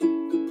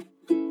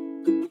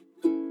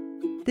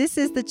This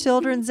is the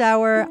Children's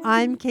Hour.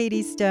 I'm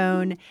Katie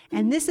Stone,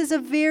 and this is a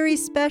very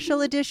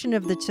special edition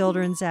of the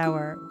Children's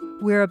Hour.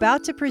 We're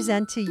about to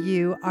present to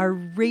you our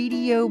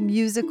radio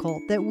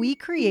musical that we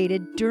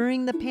created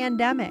during the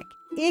pandemic,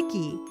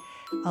 ICKY.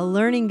 A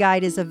learning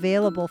guide is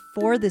available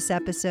for this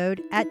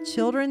episode at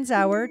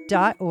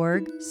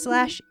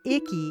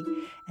childrenshour.org/ICKY,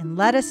 and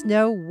let us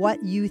know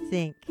what you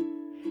think.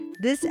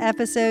 This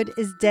episode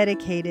is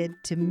dedicated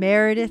to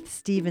Meredith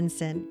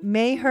Stevenson.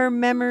 May her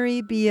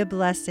memory be a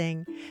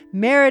blessing.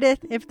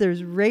 Meredith, if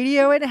there's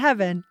radio in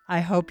heaven,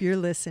 I hope you're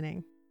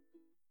listening.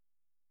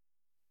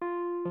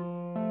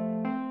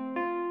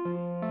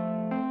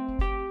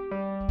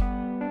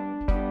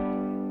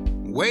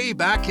 Way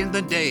back in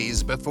the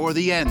days before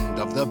the end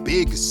of the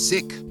Big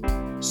Sick,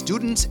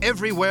 students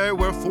everywhere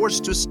were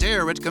forced to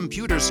stare at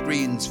computer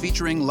screens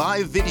featuring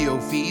live video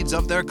feeds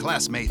of their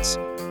classmates.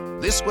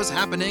 This was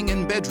happening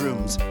in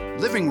bedrooms,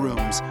 living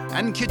rooms,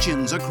 and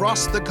kitchens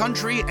across the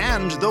country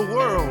and the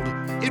world.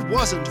 It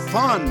wasn't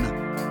fun.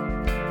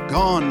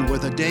 Gone were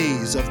the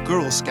days of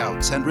Girl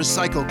Scouts and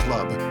Recycle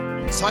Club.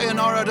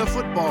 Sayonara to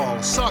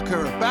football,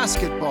 soccer,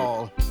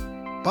 basketball.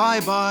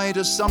 Bye-bye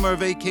to summer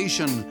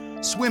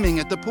vacation, swimming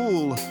at the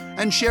pool,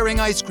 and sharing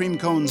ice cream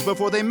cones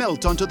before they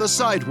melt onto the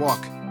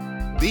sidewalk.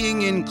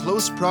 Being in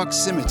close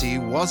proximity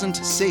wasn't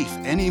safe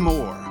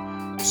anymore.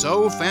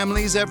 So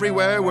families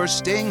everywhere were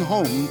staying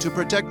home to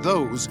protect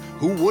those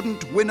who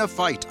wouldn't win a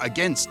fight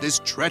against this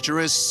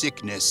treacherous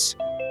sickness.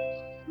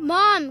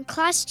 Mom,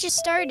 class just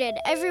started.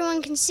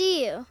 Everyone can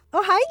see you.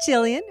 Oh, hi,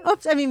 Jillian.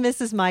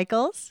 Mrs.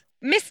 Michaels.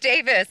 Miss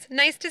Davis,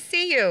 nice to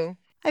see you.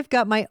 I've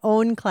got my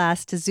own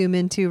class to zoom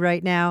into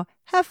right now.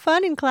 Have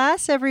fun in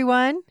class,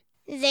 everyone.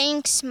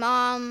 Thanks,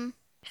 Mom.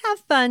 Have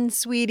fun,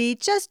 sweetie.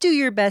 Just do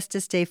your best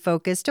to stay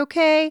focused,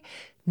 okay?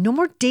 No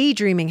more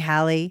daydreaming,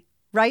 Hallie.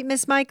 Right,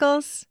 Miss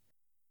Michaels?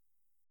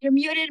 You're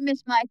muted,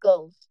 Miss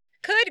Michaels.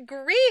 Good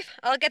grief!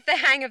 I'll get the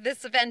hang of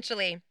this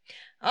eventually.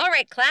 All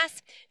right,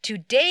 class.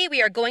 Today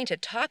we are going to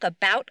talk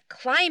about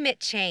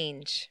climate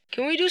change.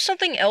 Can we do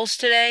something else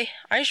today?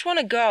 I just want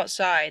to go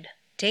outside.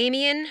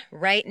 Damien,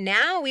 right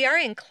now we are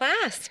in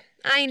class.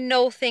 I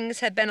know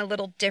things have been a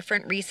little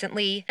different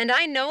recently, and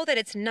I know that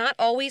it's not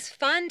always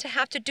fun to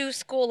have to do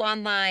school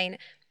online.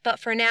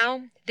 But for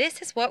now,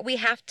 this is what we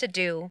have to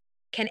do.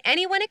 Can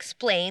anyone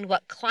explain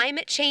what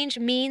climate change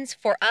means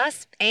for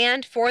us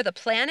and for the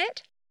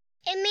planet?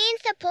 It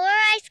means the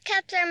polar ice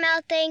caps are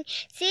melting,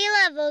 sea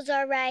levels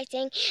are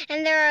rising,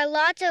 and there are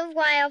lots of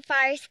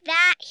wildfires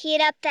that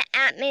heat up the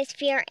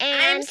atmosphere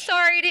and... I'm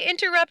sorry to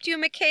interrupt you,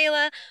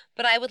 Michaela,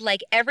 but I would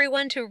like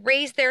everyone to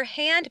raise their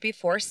hand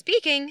before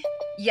speaking.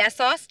 Yes,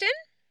 Austin?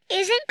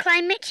 Isn't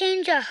climate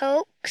change a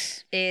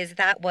hoax? Is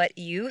that what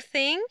you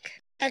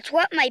think? That's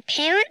what my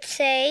parents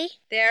say.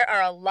 There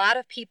are a lot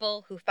of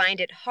people who find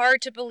it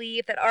hard to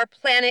believe that our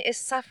planet is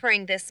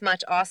suffering this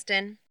much,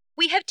 Austin.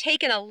 We have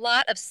taken a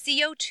lot of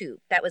CO2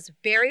 that was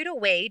buried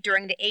away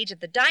during the age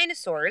of the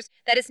dinosaurs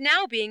that is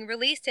now being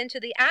released into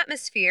the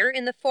atmosphere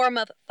in the form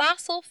of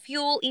fossil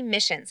fuel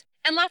emissions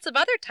and lots of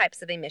other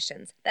types of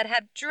emissions that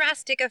have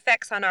drastic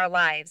effects on our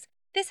lives.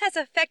 This has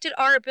affected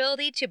our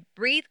ability to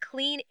breathe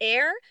clean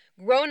air,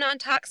 grow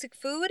non-toxic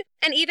food,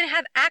 and even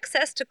have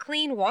access to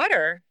clean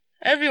water.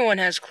 Everyone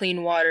has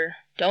clean water,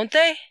 don't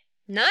they?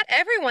 Not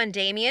everyone,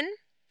 Damien.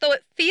 Though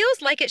it feels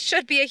like it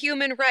should be a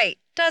human right,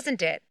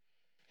 doesn't it?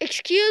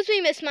 Excuse me,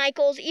 Miss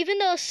Michaels, even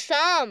though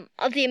some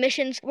of the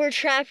emissions were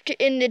trapped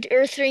in the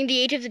Earth during the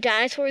age of the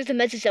dinosaurs, the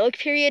Mesozoic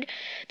period,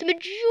 the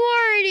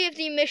majority of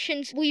the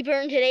emissions we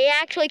burn today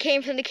actually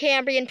came from the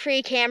Cambrian,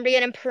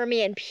 Precambrian, and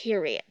Permian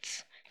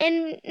periods.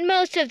 And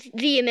most of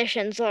the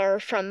emissions are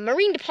from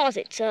marine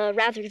deposits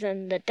rather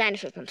than the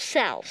dinosaurs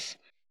themselves.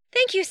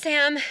 Thank you,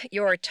 Sam.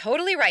 You're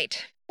totally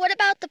right. What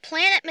about the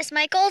planet, Miss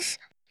Michaels?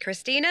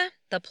 Christina,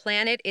 the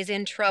planet is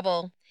in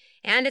trouble.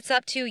 And it's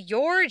up to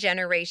your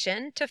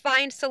generation to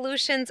find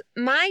solutions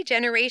my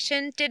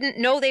generation didn't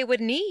know they would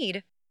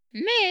need.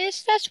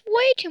 Miss, that's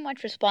way too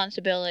much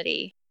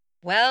responsibility.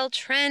 Well,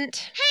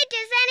 Trent... Hey,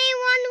 does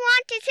anyone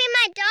want to see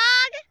my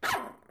dog?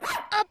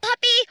 A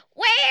puppy?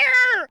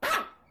 Where?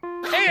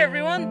 Hey,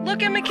 everyone,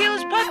 look at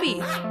Michaela's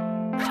puppy.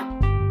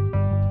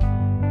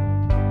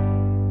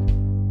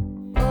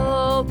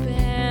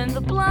 Open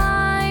the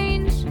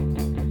blinds,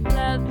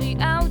 let the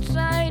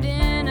outside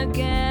in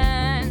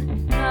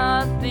again.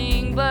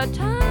 Nothing but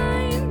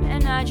time,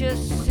 and I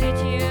just sit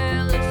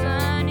here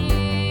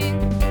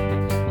listening.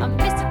 I'm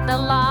missing the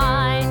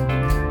line,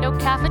 no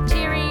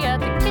cafeteria,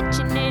 the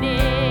kitchen it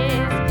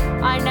is.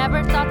 I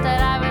never thought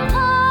that I would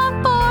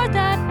long for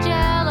that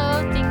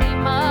jello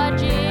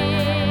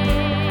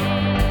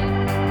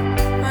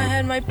thingy-majig. I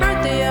had my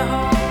birthday at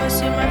home, I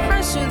see my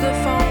friends through the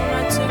phone.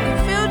 I took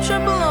a field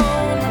trip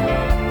alone.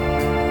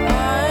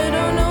 I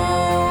don't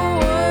know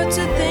what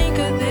to think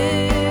of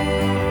this.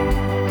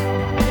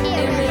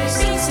 It really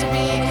seems to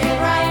be good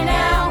right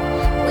now,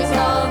 with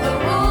all the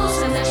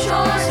rules and the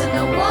chores and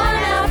the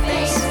worn-out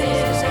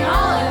faces, and all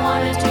I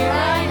want to do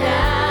right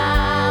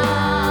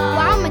now.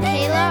 Wow,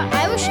 Michaela,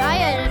 I wish I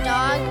had a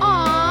dog.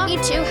 Aw. Me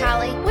too,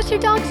 Hallie. What's your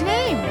dog's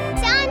name?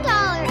 $7.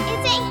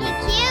 Is it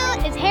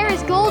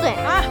He's golden.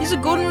 He's a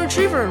golden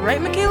retriever,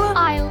 right, Michaela?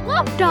 I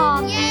love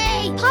dogs.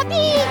 Yay, puppy!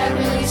 It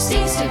really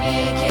stinks to be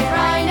a kid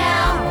right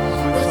now,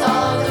 with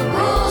all of the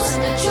rules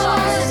and the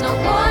chores and the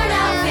worn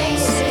out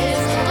faces.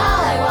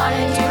 All I want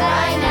to do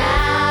right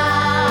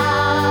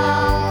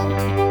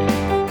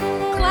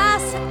now.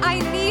 Class, I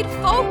need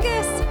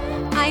focus.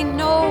 I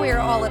know we're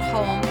all at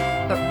home,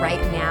 but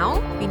right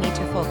now we need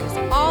to focus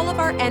all of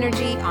our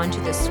energy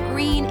onto the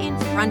screen in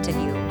front of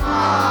you.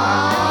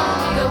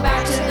 Go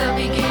back to the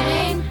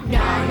beginning.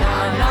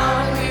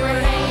 When we were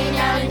hanging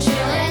out and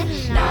chilling.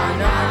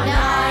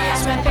 I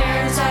asked my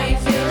parents how you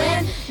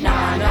feeling.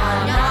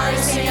 They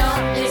say no,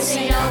 they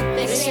say no,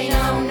 they say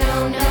no.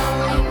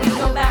 We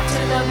go back to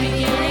the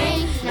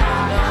beginning.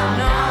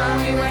 When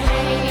we were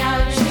hanging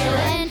out and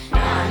chilling. I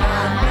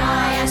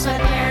asked my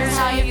parents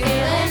how you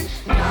feeling.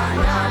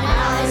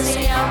 They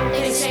say no,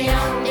 they say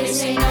no, they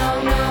say no.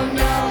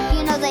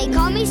 You know, they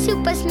call me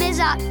Super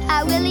Smizzock.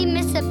 I really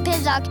miss a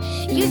Pizzock.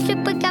 You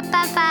should wake up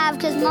at 5,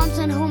 cause mom's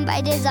at home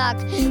by Dizzock.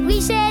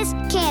 Recess,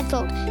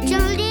 canceled.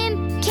 Jungle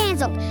gym,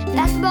 canceled.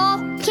 Basketball,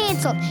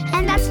 canceled.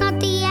 And that's not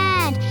the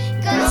end.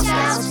 Girl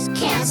Scouts,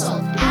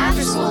 canceled.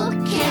 After school,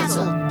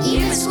 canceled.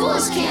 Even school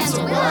is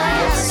canceled. Will I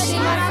ever see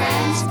my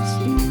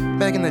friends?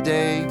 Back in the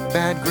day,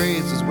 bad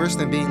grades was worse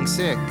than being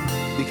sick,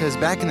 because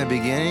back in the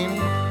beginning,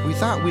 we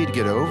thought we'd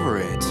get over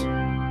it.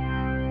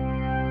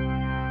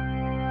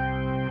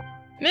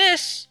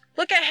 Miss,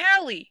 look at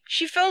Hallie.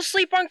 She fell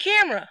asleep on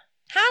camera.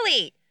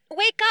 Hallie,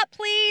 wake up,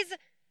 please.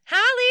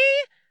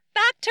 Hallie,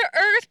 back to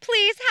Earth,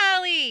 please,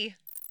 Hallie.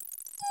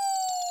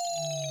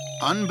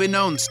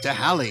 Unbeknownst to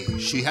Hallie,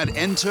 she had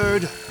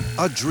entered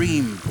a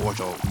dream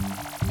portal.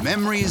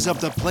 Memories of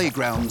the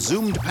playground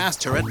zoomed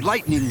past her at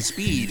lightning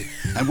speed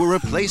and were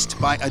replaced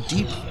by a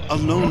deep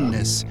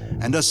aloneness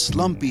and a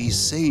slumpy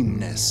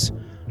sameness.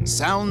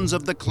 Sounds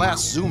of the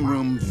class Zoom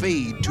room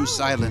fade to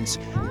silence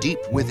deep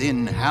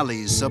within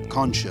Hallie's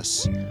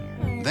subconscious.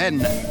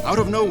 Then, out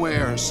of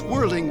nowhere,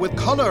 swirling with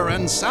color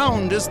and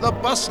sound, is the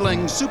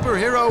bustling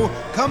superhero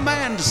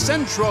Command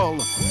Central.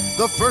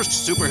 The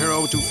first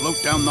superhero to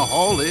float down the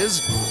hall is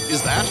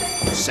that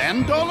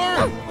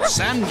Sandollar?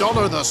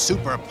 Sandollar the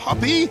super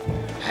puppy?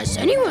 Has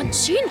anyone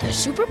seen the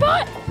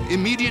Superbot?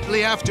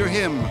 Immediately after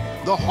him,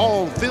 the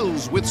hall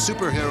fills with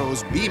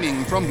superheroes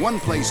beaming from one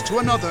place to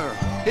another.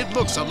 It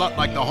looks a lot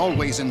like the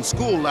hallways in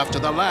school after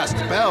the last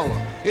bell.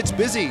 It's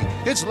busy,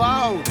 it's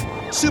loud.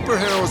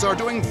 Superheroes are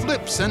doing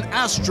flips and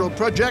astral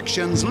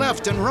projections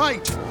left and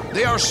right.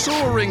 They are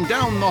soaring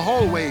down the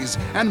hallways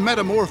and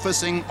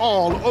metamorphosing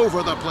all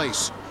over the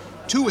place.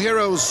 Two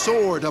heroes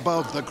soared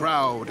above the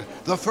crowd.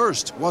 The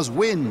first was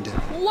Wind.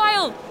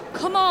 Wild,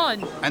 come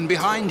on. And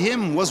behind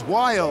him was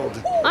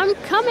Wild. I'm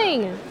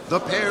coming. The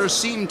pair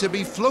seemed to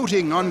be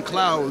floating on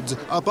clouds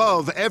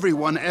above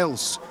everyone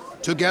else.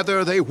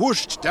 Together they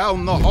whooshed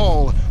down the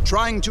hall,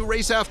 trying to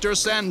race after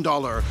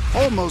Sandollar,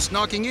 almost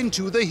knocking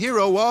into the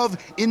hero of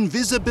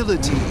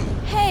invisibility.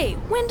 Hey,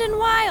 Wind and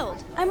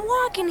Wild, I'm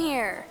walking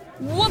here.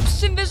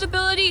 Whoops,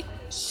 invisibility.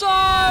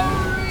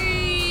 Sorry.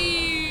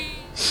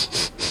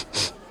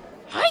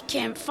 I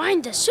can't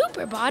find the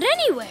Superbot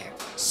anywhere.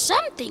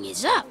 Something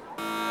is up.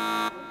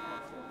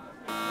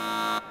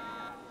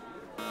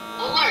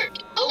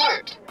 Alert!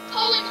 Alert!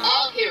 Calling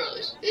all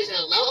heroes. This is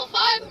a level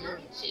 5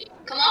 emergency.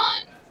 Come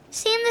on.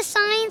 Sam the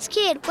Science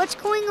Kid, what's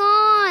going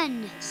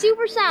on?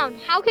 Super Sound,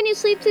 how can you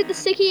sleep through the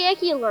Sicky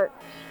Icky alert?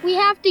 We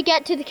have to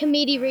get to the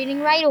committee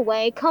reading right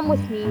away. Come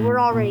with me,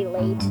 we're already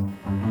late.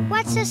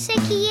 What's a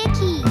Sicky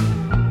Icky?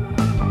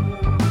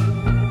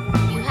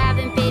 You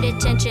haven't paid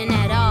attention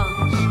at all.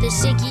 The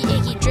Sicky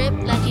Icky drip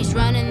like he's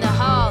running the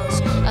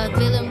halls. A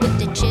villain with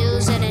the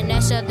chills and a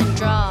nice southern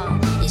drawl.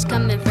 He's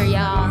coming for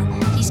y'all.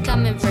 He's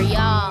coming for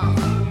y'all.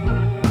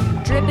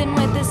 Dripping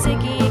with the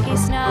Sicky Icky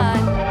snot.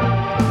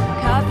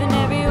 Coughing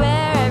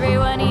everywhere,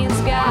 everyone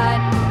he's got.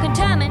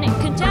 Contaminate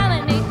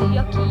the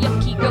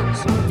yucky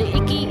gross. The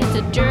icky is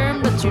a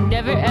germ that you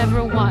never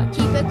ever want.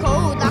 Keep it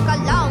cold like a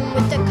lung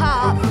with the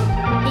cough.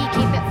 He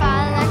keep it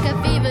fine like a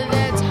fever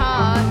that's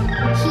hot.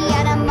 He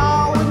had a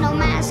mole with no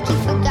mask, he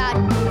forgot.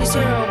 He's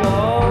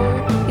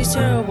terrible. He's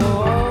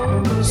terrible.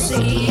 The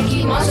Sicky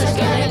Icky monster's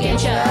gonna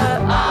get ya.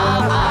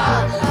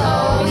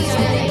 Oh, he's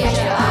gonna get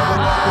ya.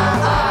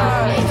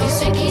 Make you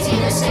sick, he's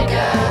even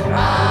sicker.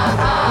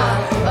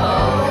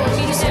 Oh,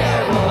 he's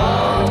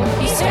terrible.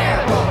 He's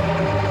terrible.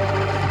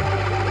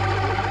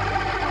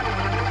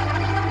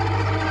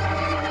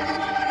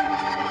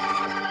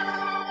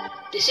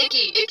 The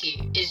Sicky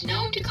Icky is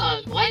known to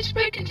cause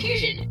widespread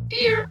confusion,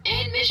 fear,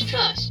 and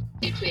mistrust.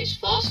 It creates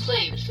false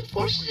claims but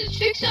forces its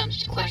victims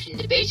to question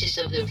the basis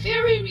of their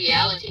very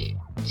reality.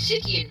 The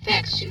Sicky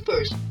infects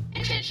supers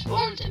and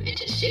transforms them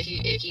into Sicky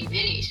Icky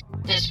minis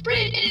that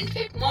spread and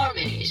infect more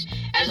minis.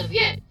 As of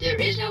yet, there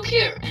is no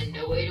cure and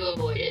no way to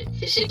avoid it.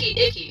 The Sicky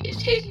Icky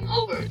is taking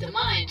over the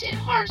minds and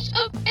hearts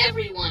of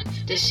everyone.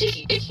 The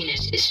Sicky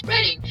Ickiness is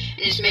spreading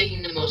and is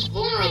making the most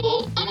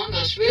vulnerable among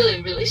us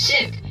really, really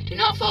sick. Do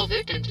not fall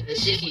victim to the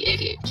Sicky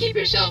Icky. Keep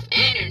yourself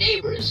and your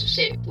neighbors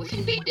safe. We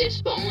can beat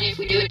this, but only if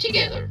we do it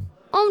together.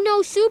 Oh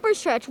no, Super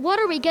Stretch, what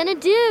are we gonna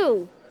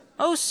do?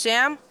 Oh,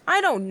 Sam,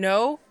 I don't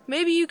know.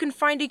 Maybe you can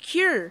find a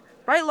cure.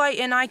 Bright Light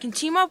and I can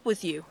team up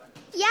with you.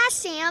 Yeah,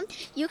 Sam,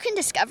 you can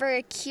discover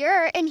a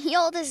cure and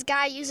heal this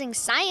guy using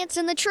science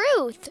and the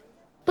truth.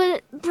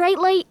 But Bright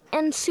Light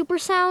and Super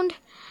Sound,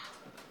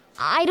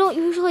 I don't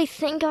usually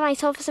think of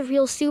myself as a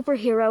real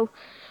superhero.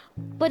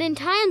 But in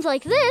times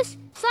like this,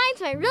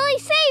 science might really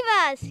save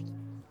us.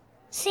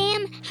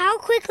 Sam, how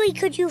quickly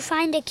could you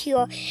find a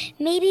cure?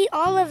 Maybe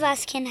all of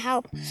us can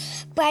help.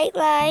 Bright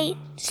Light,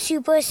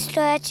 Super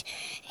Stretch,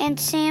 and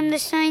Sam the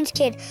Science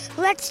Kid.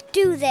 Let's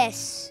do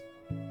this.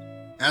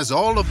 As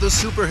all of the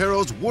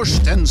superheroes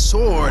whooshed and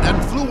soared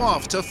and flew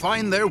off to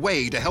find their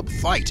way to help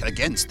fight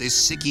against this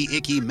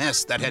sicky-icky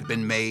mess that had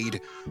been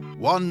made,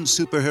 one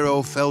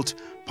superhero felt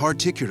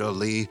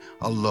particularly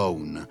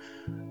alone.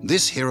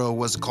 This hero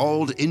was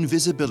called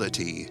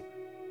Invisibility.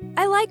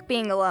 I like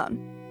being alone.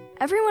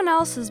 Everyone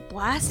else is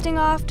blasting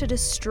off to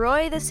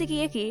destroy the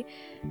sicky-icky,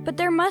 but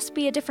there must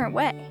be a different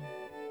way.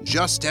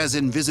 Just as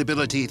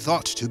Invisibility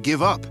thought to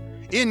give up,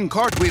 in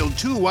cartwheeled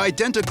two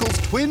identical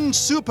twin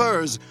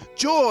supers,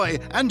 Joy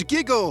and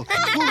Giggle,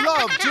 who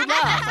love to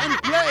laugh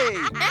and play.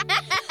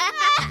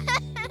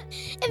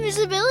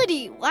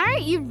 Invisibility, why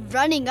aren't you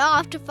running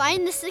off to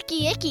find the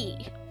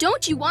sicky-icky?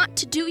 Don't you want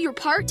to do your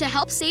part to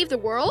help save the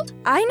world?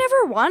 I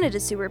never wanted a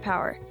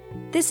superpower.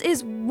 This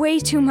is way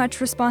too much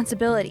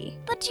responsibility.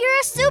 But you're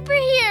a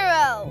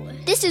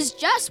superhero! This is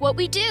just what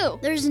we do.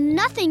 There's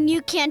nothing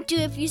you can't do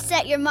if you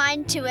set your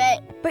mind to it.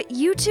 But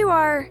you two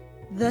are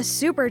the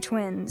super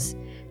twins.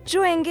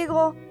 Joy and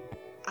Giggle,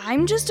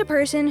 I'm just a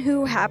person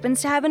who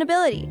happens to have an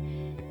ability.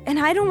 And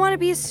I don't want to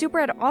be a super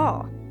at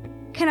all.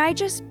 Can I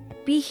just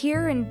be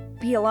here and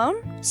be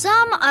alone?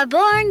 Some are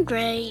born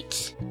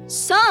great.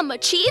 Some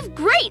achieve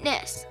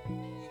greatness.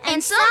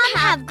 And some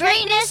have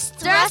greatness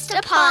thrust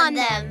upon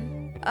them.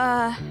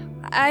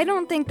 I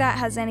don't think that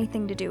has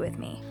anything to do with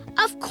me.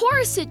 Of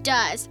course it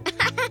does.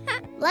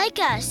 Like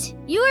us,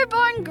 you were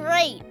born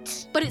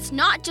great. But it's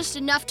not just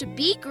enough to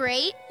be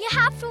great. You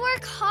have to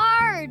work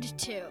hard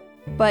too.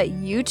 But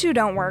you two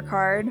don't work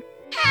hard.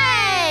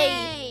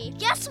 Hey!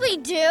 Yes, we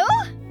do.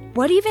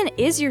 What even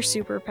is your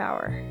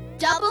superpower?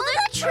 Double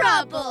the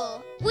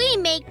trouble. We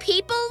make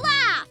people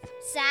laugh.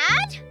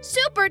 Sad?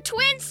 Super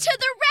twins to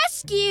the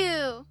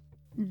rescue.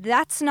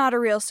 That's not a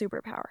real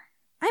superpower.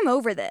 I'm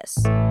over this.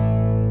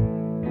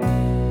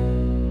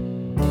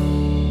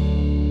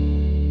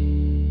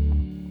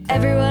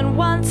 Everyone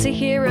wants a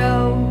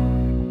hero,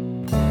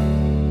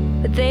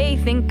 but they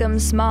think I'm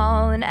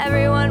small, and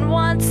everyone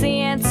wants the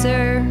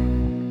answer,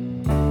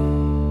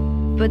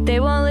 but they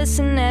won't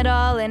listen at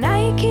all. And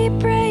I keep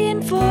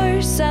praying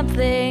for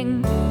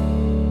something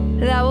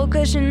that will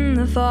cushion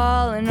the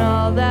fall, and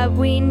all that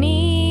we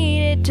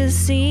needed to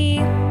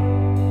see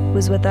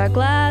was with our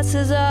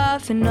glasses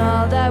off, and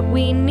all that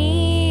we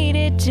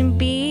needed to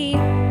be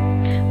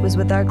was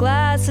with our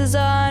glasses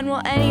on.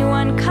 Will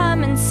anyone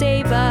come and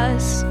save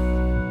us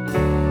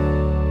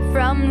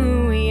from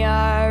who we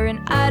are?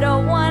 And I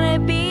don't want to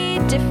be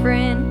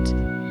different,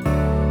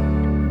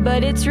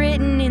 but it's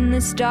written in the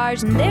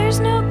stars, and there's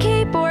no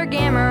cape or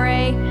gamma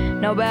ray,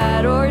 no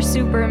bat or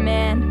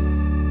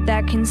Superman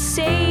that can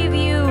save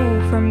you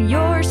from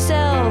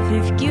yourself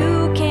if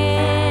you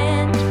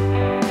can't.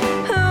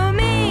 Who,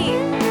 me?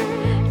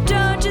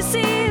 Don't you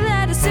see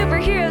that a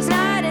superhero's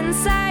not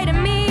inside of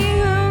me?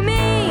 Who,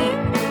 me?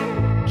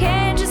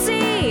 Can't you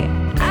see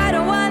I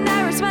don't want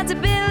that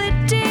responsibility?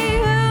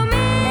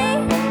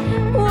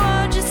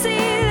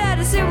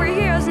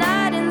 Superhero's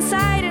not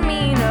inside of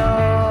me,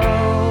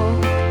 no.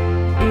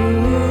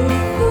 Ooh.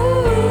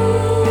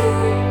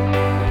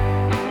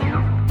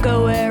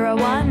 Go where I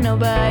want,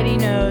 nobody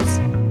knows.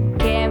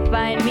 Can't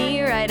find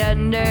me right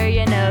under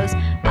your nose.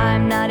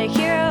 I'm not a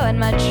hero, I'd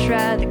much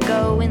rather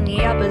go in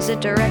the opposite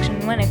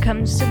direction when it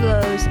comes to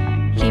blows.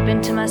 Keeping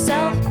to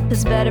myself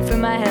is better for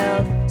my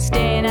health.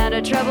 Staying out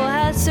of trouble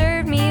has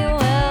served me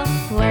well.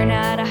 Learn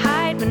how to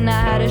hide, but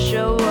not how to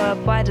show up.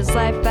 Why does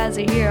life as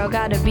a hero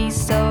gotta be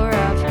so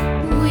rough?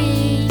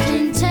 We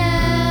can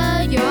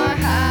tell you're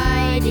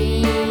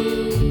hiding,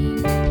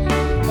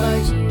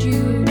 but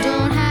you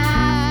don't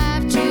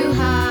have to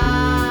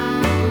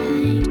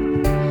hide.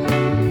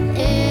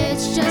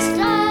 It's just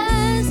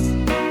us.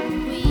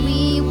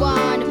 We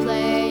want to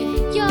play.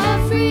 You're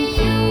free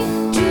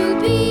to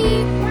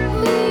be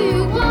who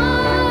you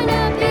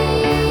wanna be.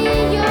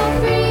 You're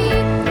free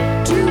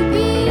to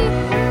be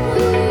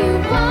who you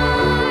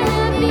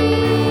wanna be.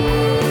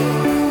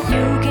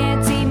 You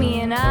can't see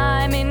me and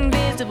I'm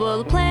invisible.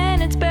 The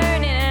planet's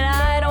burning and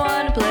I don't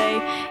wanna play.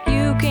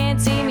 You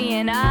can't see me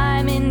and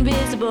I'm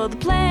invisible. The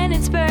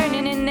planet's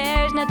burning and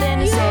there's nothing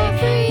to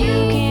say.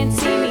 You can't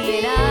see me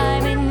and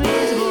I'm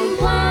invisible. The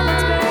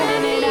planet's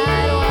burning and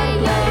I don't wanna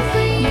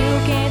play. You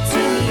can't see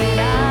me and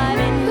I'm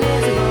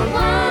invisible. The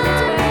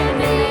planet's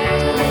burning and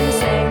there's nothing to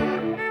say.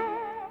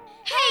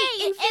 Hey,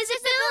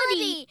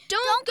 Invisibility!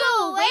 Don't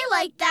go away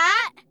like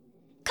that!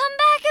 Come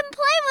back and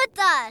play with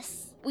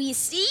us! We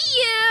see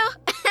you.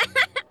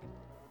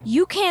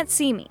 You can't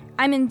see me.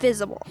 I'm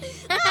invisible.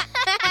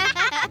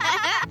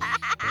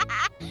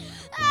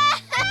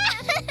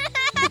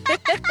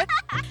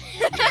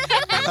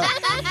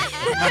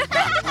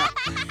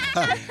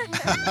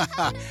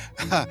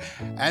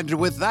 And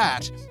with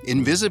that,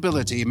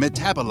 invisibility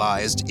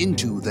metabolized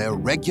into their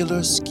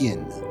regular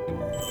skin.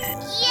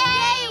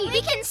 Yay!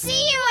 We can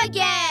see you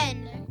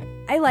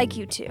again! I like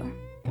you too.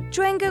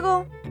 Joy and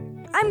Giggle,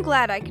 I'm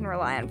glad I can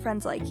rely on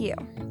friends like you.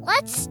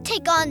 Let's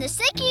take on the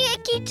Sicky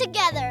Icky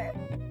together.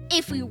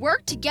 If we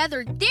work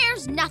together,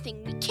 there's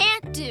nothing we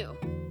can't do.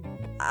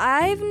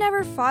 I've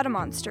never fought a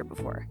monster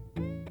before.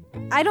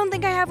 I don't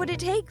think I have what it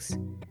takes.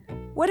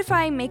 What if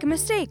I make a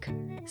mistake?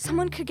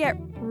 Someone could get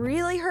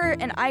really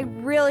hurt, and I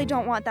really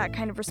don't want that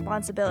kind of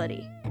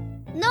responsibility.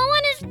 No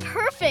one is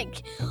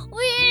perfect.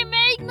 We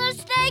make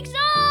mistakes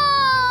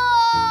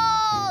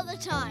all the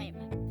time.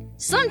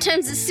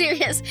 Sometimes it's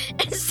serious,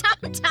 and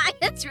sometimes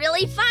it's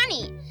really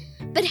funny.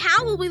 But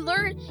how will we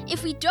learn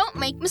if we don't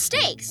make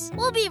mistakes?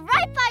 We'll be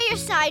right by your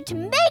side to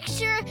make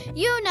sure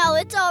you know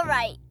it's all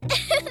right.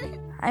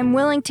 I'm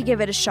willing to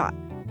give it a shot.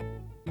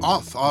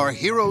 Off our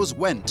heroes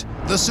went,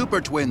 the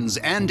Super Twins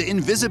and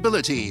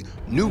Invisibility,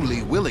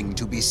 newly willing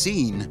to be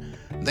seen.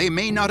 They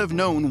may not have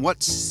known what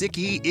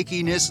sicky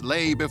ickiness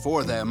lay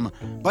before them,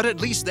 but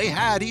at least they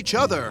had each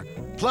other,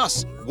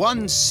 plus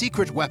one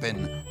secret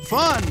weapon,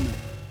 fun!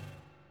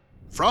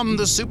 From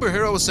the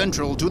Superhero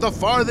Central to the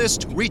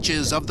farthest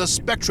reaches of the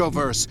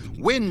Spectroverse,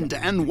 Wind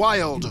and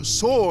Wild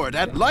soared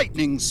at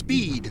lightning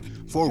speed,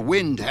 for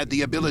Wind had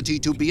the ability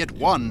to be at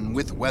one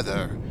with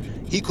weather.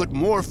 He could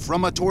morph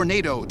from a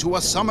tornado to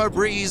a summer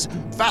breeze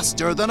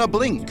faster than a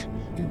blink.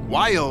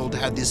 Wild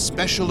had this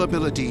special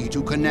ability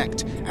to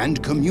connect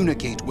and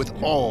communicate with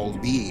all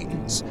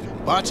beings,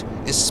 but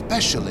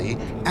especially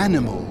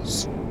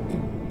animals.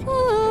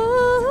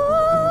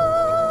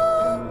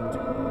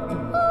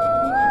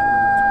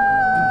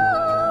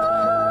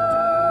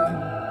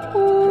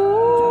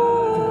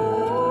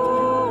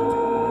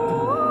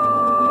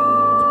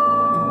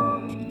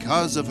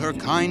 Because of her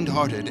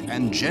kind-hearted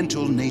and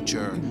gentle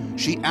nature,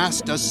 she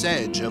asked a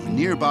sedge of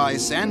nearby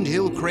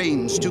sandhill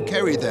cranes to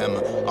carry them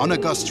on a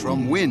gust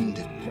from wind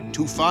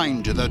to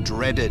find the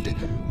dreaded,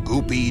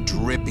 goopy,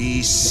 drippy,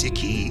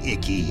 sicky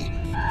icky.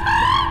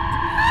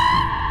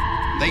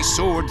 They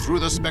soared through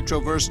the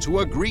Spectroverse to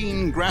a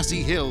green,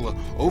 grassy hill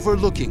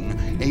overlooking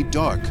a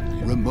dark,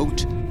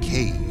 remote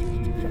cave.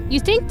 You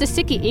think the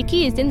Sicky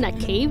Icky is in that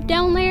cave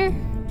down there?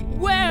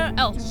 Where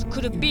else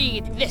could it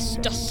be this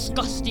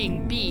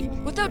disgusting bee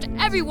without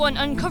everyone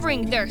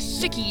uncovering their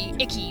sicky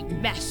icky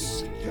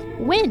mess?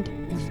 Wind,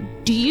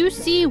 do you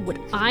see what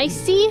I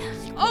see?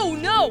 Oh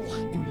no!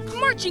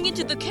 Marching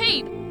into the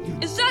cave!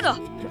 Is that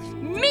a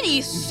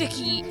mini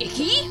sicky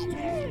icky?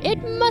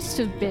 It must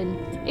have been.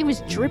 It was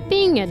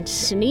dripping and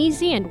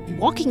sneezy and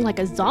walking like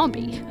a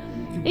zombie.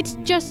 It's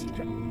just...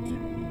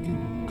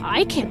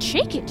 I can't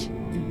shake it.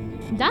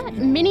 That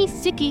mini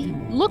sicky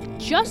looked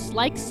just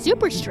like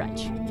Super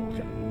Stretch.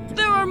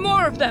 There are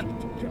more of them!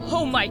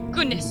 Oh my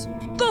goodness!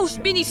 Those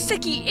mini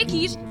sicky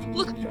ickies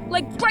look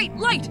like Bright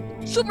Light,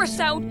 Super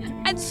Sound,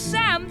 and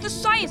Sam the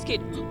Science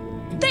Kid.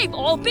 They've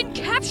all been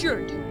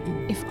captured!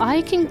 If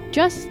I can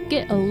just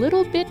get a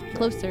little bit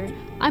closer,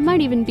 I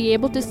might even be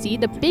able to see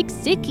the big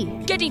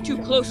sicky. Getting too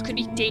close could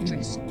be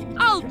dangerous.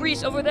 I'll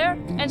breeze over there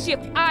and see if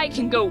I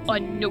can go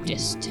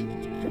unnoticed.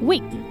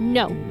 Wait,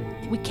 no.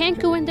 We can't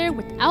go in there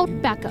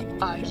without backup.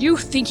 Are you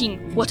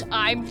thinking what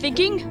I'm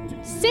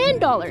thinking?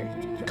 Sand Dollar!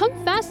 Come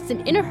fast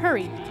and in a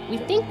hurry. We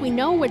think we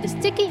know where the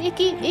Sicky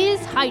Icky is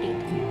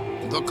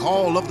hiding. The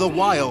call of the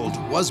wild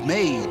was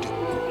made.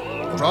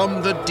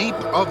 From the deep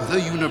of the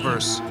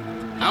universe,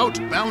 out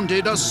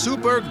bounded a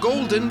super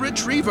golden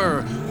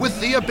retriever with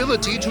the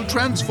ability to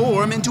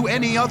transform into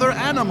any other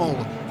animal.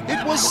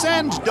 It was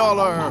Sand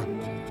Dollar.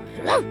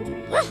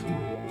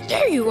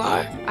 There you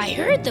are. I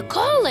heard the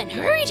call and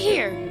hurried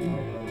here.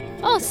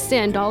 Oh,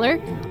 Sand Dollar,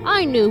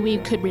 I knew we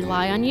could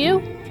rely on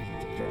you.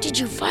 Did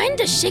you find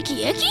the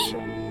Sicky Icky?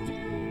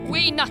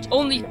 We not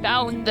only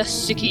found the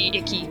Sicky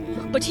Icky,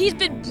 but he's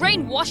been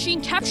brainwashing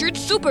captured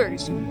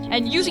supers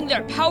and using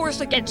their powers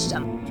against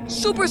them.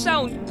 Super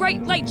Sound,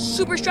 Bright Light,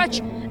 Super Stretch,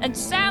 and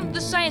Sam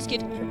the Science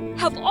Kid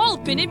have all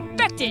been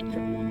infected.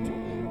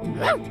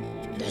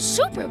 The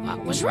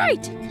Superbot was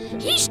right.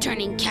 He's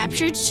turning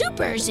captured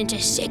supers into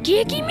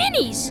Sicky Icky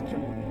minis.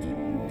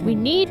 We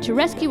need to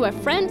rescue our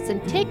friends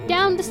and take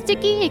down the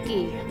Sicky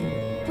Icky.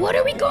 What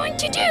are we going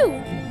to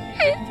do?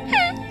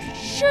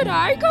 Should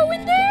I go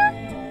in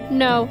there?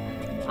 No,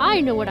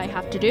 I know what I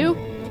have to do.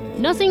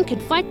 Nothing can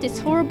fight this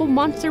horrible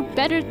monster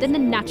better than the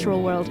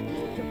natural world.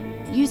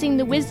 Using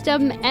the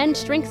wisdom and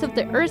strength of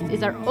the earth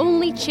is our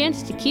only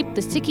chance to keep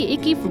the Sicky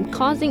Icky from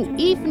causing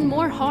even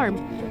more harm.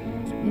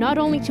 Not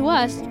only to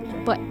us,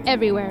 but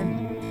everywhere.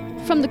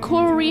 From the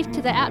coral reef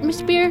to the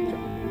atmosphere,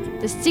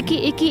 the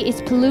Sicky Icky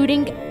is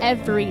polluting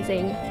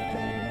everything.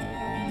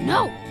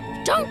 No,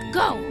 don't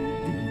go!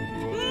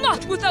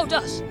 Not without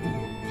us!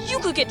 You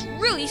could get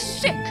really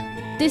sick!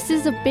 This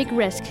is a big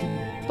risk,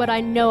 but I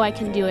know I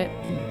can do it.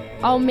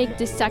 I'll make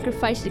this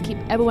sacrifice to keep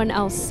everyone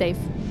else safe.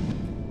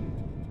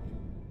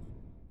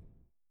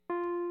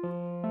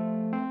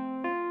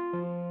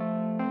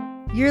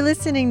 You're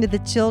listening to the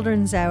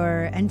Children's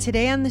Hour, and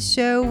today on the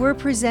show, we're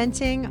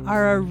presenting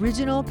our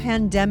original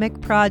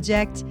pandemic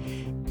project,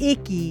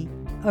 ICKY,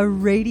 a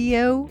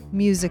radio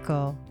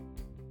musical.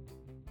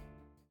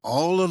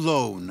 All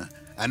alone,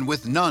 and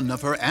with none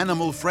of her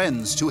animal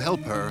friends to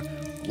help her,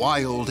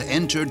 Wild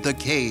entered the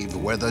cave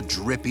where the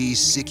drippy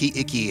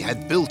ICKY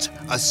had built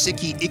a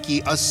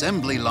ICKY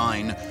assembly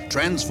line,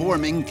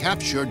 transforming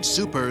captured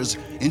supers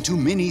into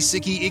mini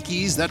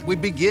ICKYs that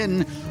would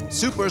begin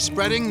super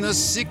spreading the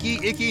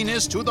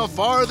ICKY-ickiness to the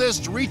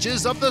farthest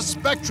reaches of the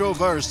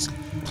spectroverse.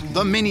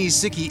 The mini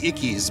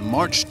ICKYs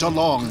marched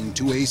along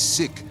to a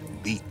sick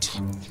beat.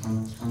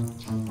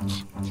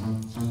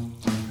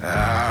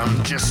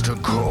 I'm just a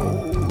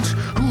cold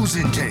whose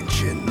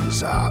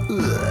intentions are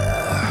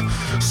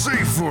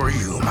safe for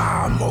you,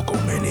 my Moco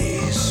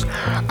Minis.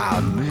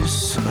 I'm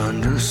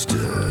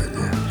misunderstood,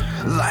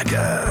 like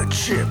a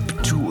chip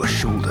to a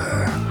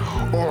shoulder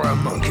or a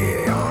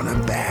monkey on a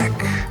back.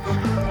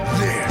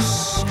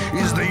 This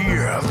is the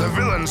year of the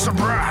villain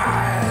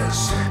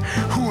surprise.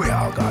 We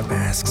all got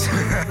masks.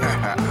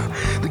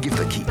 The gift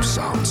that keeps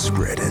on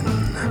spreading.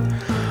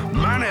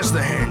 Minus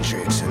the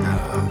handshakes and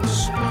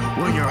hugs.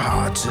 When your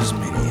heart's as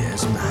many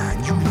as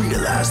mine, you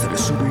realize that a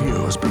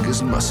superhero's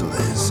biggest muscle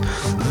is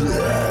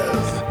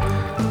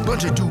love.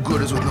 Bunch of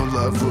do-gooders with no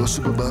love for a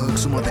superbug,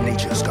 so Mother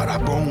Nature's got a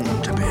bone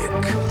to pick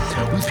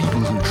with people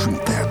who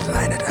treat their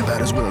planet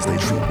about as well as they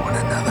treat one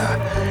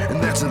another.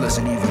 And that's a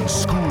lesson even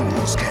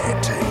schools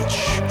can't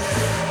teach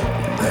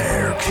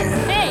their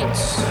kids. Hey,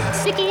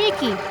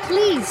 ICKY,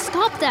 please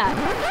stop that.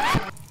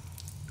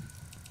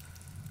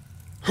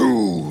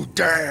 Who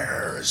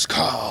dares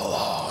call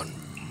on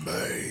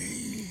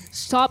me?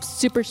 Stop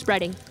super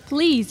spreading.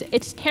 Please,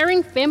 it's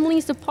tearing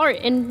families apart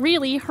and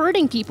really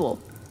hurting people.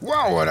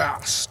 Why would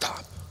I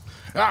stop?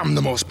 I'm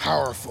the most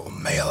powerful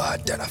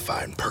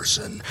male-identifying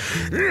person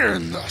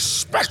in the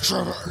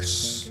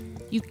Spectroverse.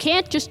 You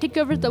can't just take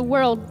over the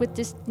world with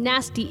this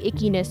nasty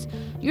ickiness.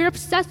 You're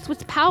obsessed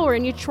with power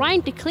and you're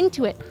trying to cling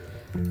to it.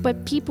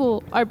 But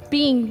people are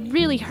being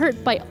really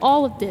hurt by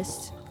all of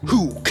this.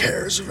 Who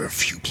cares if a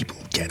few people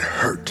get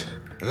hurt?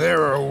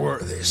 They're a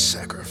worthy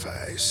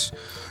sacrifice.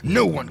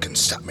 No one can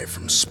stop me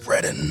from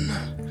spreading.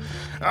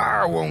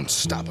 I won't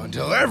stop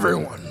until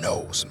everyone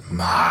knows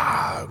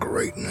my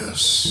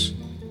greatness.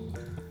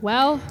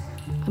 Well,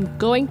 I'm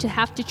going to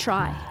have to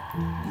try.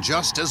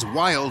 Just as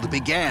Wild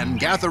began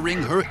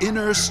gathering her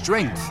inner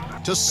strength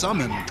to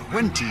summon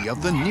 20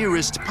 of the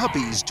nearest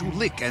puppies to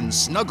lick and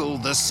snuggle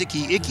the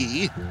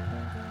ICKY,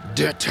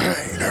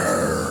 detain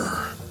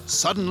her.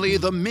 Suddenly,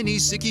 the mini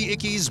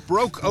ICKYs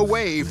broke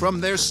away from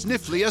their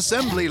sniffly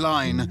assembly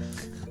line.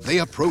 They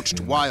approached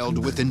Wild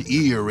with an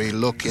eerie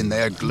look in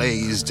their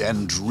glazed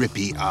and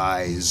drippy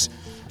eyes.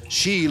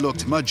 She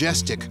looked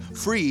majestic,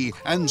 free,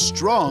 and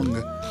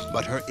strong,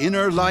 but her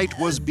inner light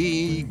was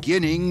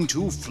beginning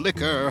to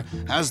flicker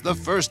as the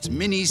first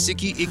mini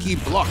ICKY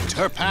blocked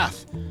her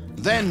path.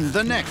 Then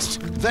the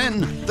next,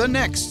 then the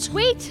next.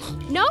 Wait,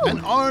 no!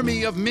 An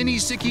army of mini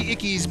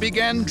ICKYs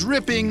began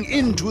dripping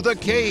into the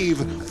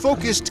cave,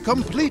 focused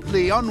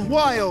completely on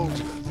Wild.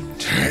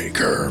 Take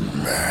her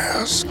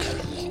mask.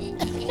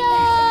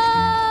 No!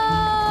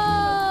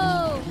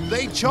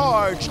 They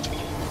charged.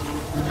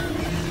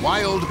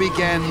 Wild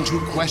began to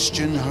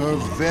question her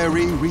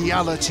very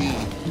reality.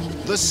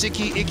 The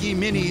ICKY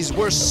minis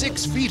were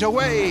 6 feet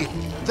away,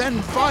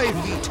 then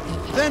 5 feet,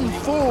 then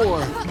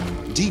 4.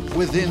 Deep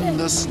within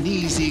the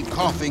sneezy,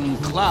 coughing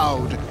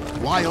cloud,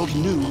 Wild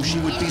knew she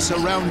would be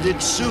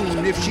surrounded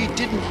soon if she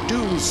didn't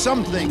do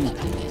something.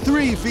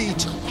 3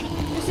 feet.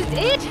 This is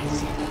it?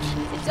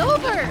 It's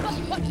over.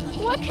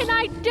 What can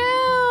I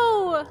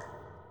do?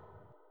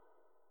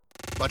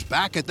 But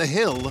back at the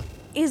hill...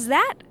 Is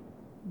that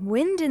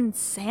Wind and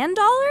Sand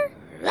Dollar?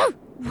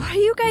 What are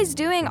you guys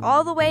doing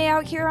all the way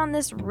out here on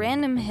this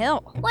random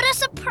hill? What a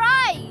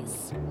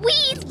surprise!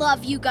 We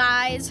love you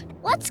guys.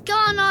 What's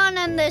going on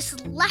this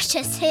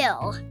luscious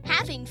hill?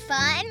 Having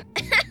fun?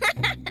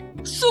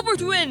 Super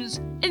twins!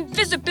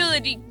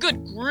 Invisibility,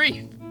 good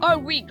grief! Are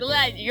we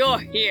glad you're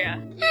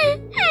here?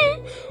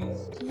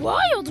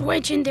 Wild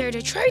went in there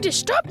to try to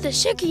stop the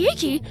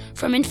ICKY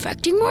from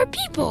infecting more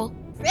people.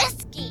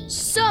 Risky.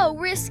 So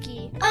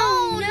risky.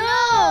 Oh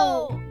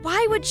no!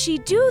 Why would she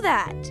do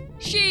that?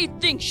 She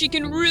thinks she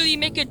can really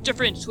make a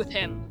difference with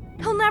him.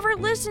 He'll never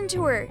listen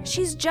to her.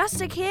 She's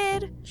just a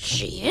kid.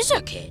 She is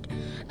a kid.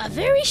 A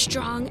very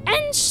strong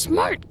and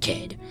smart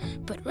kid.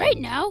 But right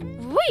now,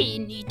 we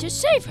need to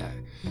save her.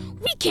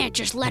 We can't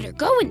just let her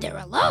go in there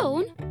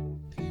alone.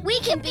 We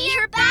can be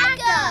her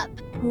backup!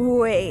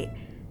 Wait,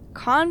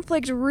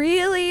 conflict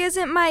really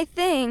isn't my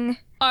thing.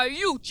 Are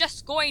you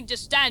just going to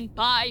stand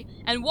by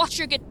and watch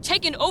her get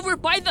taken over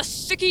by the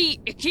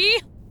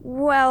ICKY?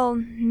 Well,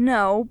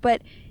 no,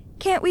 but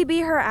can't we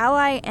be her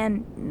ally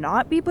and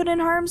not be put in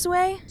harm's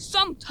way?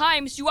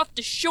 Sometimes you have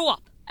to show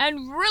up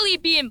and really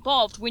be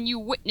involved when you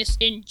witness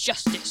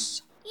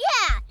injustice.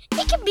 Yeah,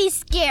 it can be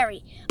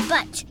scary,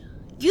 but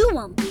You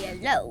won't be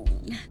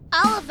alone.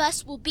 All of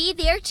us will be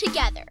there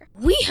together.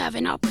 We have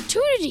an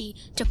opportunity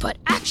to put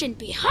action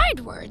behind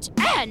words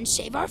and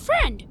save our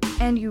friend.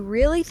 And you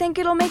really think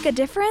it'll make a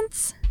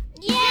difference?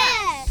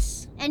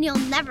 Yes! And you'll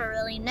never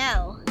really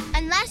know.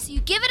 Unless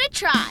you give it a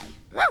try.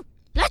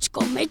 Let's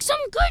go make some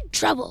good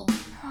trouble.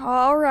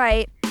 All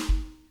right.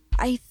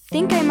 I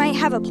think I might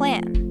have a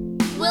plan.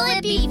 Will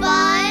it be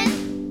fun?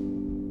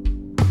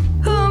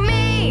 Who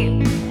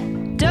me?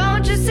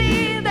 Don't you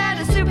see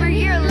that a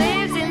superhero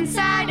lives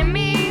inside of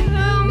me?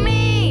 Who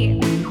me?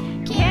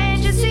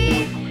 Can't you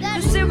see the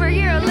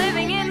superhero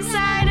living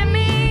inside of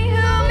me?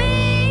 Who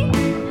me?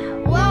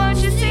 Won't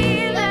you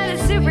see that a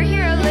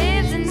superhero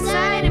lives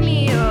inside of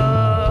me?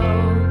 Oh,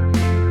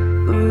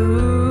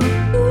 ooh,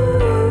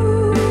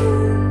 ooh.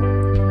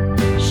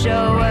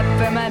 Show up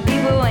for my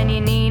people when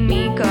you need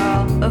me,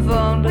 call a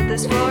phone with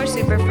us 4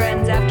 super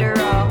friends after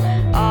all.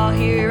 All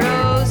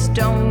heroes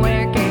don't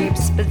wear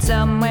capes, but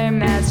some wear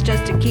masks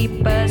just to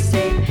keep us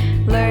safe.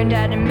 Learned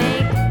how to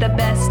make the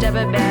best of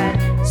a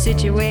bad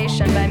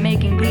situation by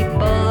making people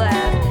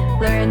laugh.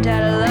 Learned how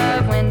to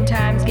love when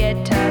times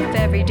get tough.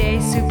 Everyday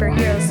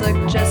superheroes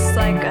look just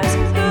like us.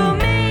 Who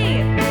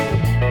me?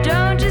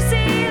 Don't you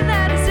see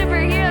that a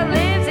superhero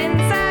lives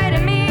inside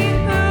of me?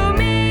 Who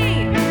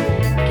me?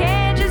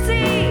 Can't you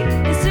see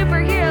the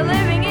superhero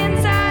living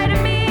inside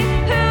of me?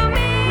 Who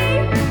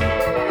me?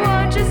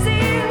 Won't you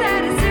see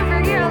that a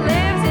superhero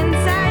lives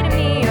inside of me?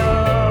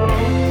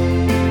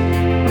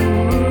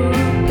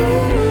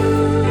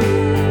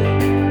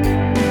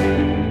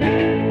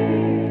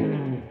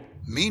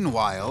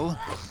 Meanwhile,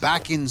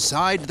 back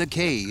inside the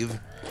cave...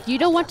 You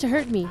don't want to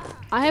hurt me.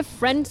 I have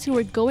friends who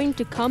are going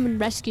to come and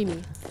rescue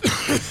me.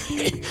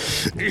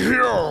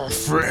 Your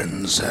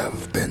friends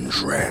have been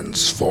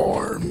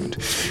transformed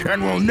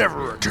and will never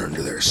return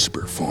to their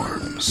super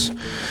forms.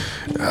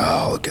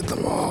 I'll get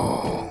them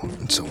all.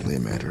 It's only a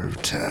matter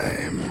of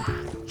time.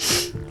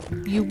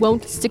 You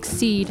won't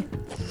succeed.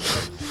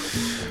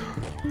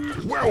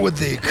 Why would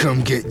they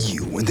come get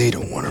you when they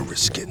don't want to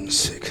risk getting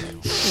sick?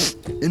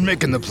 And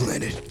making the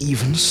planet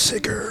even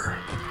sicker.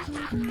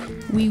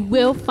 We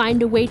will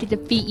find a way to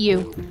defeat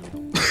you.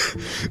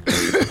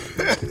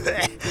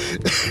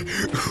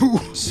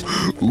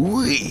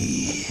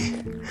 We.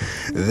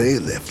 They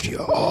left you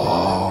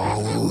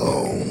all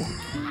alone.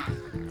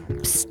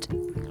 Psst.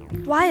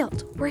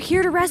 Wild, we're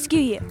here to rescue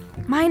you.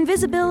 My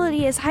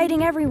invisibility is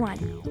hiding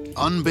everyone.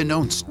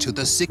 Unbeknownst to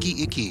the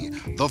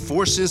ICKY, the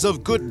forces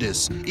of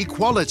goodness,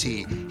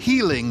 equality,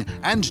 healing,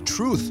 and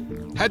truth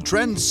had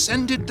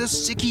transcended the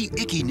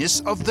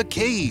ICKY-ickiness of the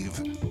cave.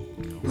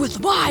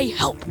 With my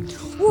help,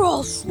 we're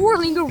all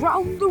swirling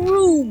around the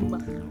room.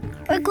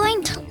 We're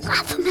going to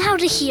laugh them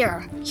out of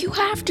here. You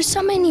have to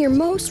summon your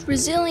most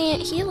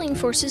resilient healing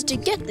forces to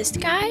get this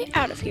guy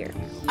out of here.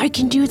 I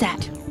can do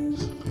that.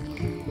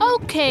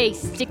 Okay,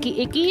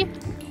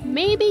 ICKY,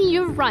 maybe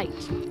you're right.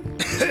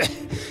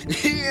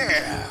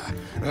 Yeah,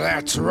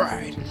 that's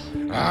right.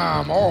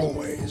 I'm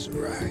always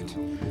right.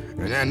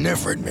 And I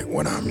never admit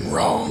when I'm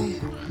wrong.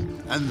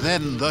 And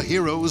then the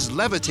heroes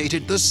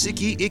levitated the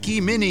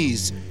ICKY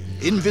minis.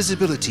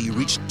 Invisibility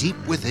reached deep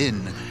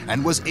within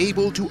and was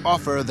able to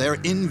offer their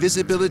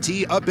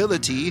invisibility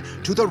ability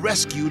to the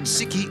rescued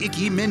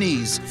ICKY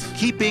minis,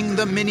 keeping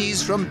the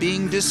minis from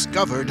being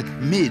discovered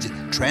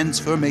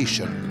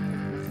mid-transformation.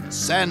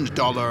 Sand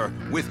Dollar,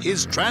 with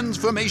his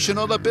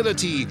transformational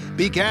ability,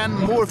 began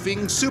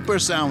morphing Super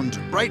Sound,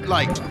 Bright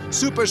Light,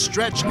 Super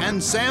Stretch,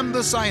 and Sam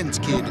the Science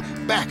Kid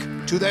back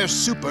to their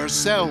super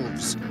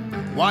selves.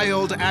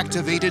 Wild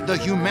activated the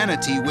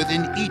humanity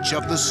within each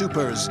of the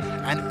supers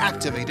and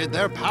activated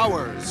their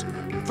powers.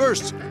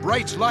 First,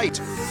 Bright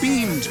Light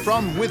beamed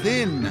from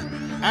within.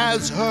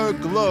 As her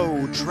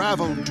glow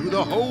traveled to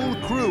the whole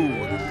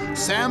crew,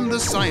 Sam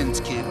the Science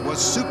Kid was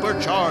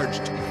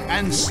supercharged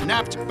and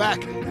snapped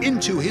back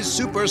into his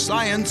super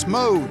science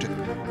mode.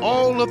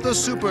 All of the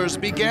supers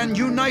began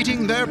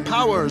uniting their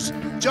powers,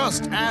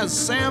 just as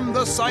Sam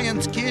the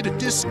Science Kid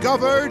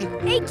discovered...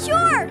 A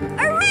cure!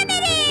 A remedy!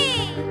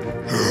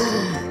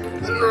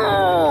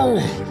 No!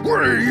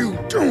 What are you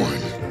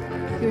doing?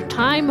 Your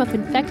time of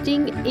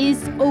infecting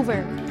is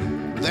over.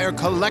 Their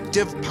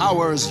collective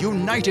powers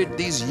united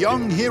these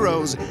young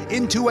heroes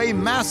into a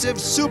massive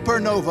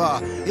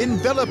supernova,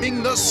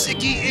 enveloping the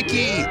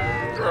ICKY.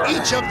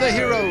 Each of the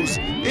heroes,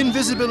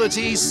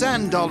 Invisibility,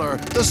 Sand Dollar,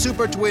 the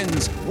Super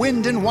Twins,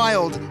 Wind and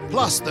Wild,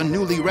 plus the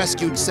newly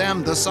rescued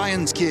Sam the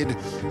Science Kid,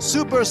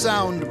 Super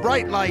Sound,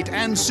 Bright Light,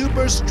 and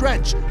Super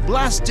Stretch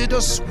blasted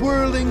a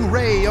swirling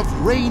ray of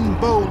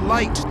rainbow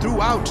light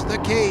throughout the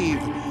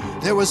cave.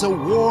 There was a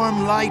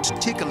warm light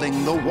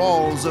tickling the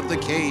walls of the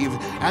cave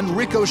and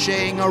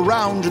ricocheting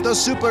around the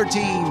super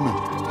team.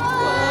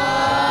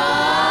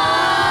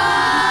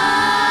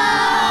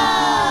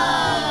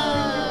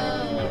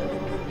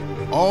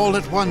 All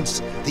at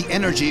once, the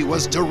energy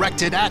was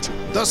directed at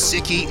the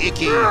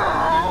ICKY.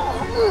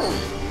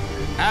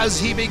 As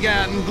he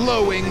began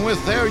glowing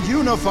with their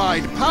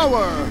unified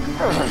power.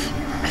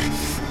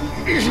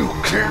 You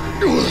can't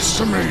do this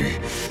to me.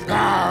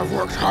 I've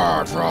worked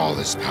hard for all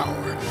this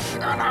power,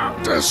 I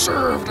don't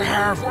deserve to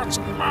have what's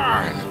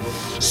mine.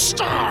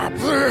 Stop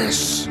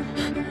this.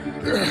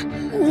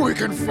 We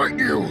can fight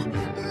you,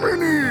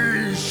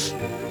 Minis.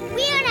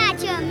 We are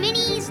not your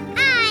minis.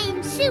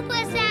 I'm Super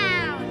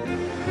Sound.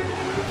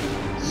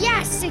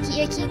 Yes,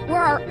 Icky Icky, we're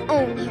our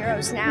own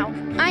heroes now.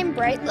 I'm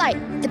Bright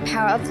Light, the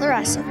power of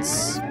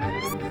fluorescence.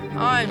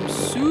 I'm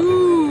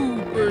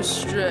Super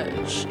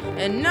Stretch,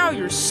 and now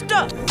you're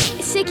stuck.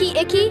 Sicky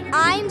Icky,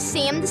 I'm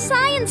Sam the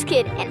Science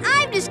Kid, and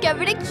I've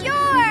discovered a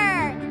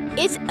cure.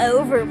 It's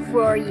over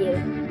for you.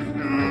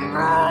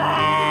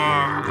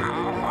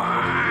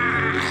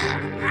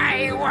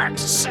 I worked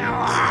so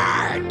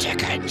hard to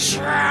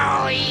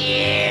control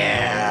you.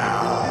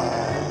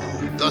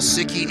 The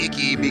Sicky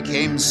Icky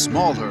became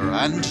smaller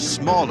and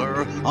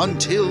smaller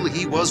until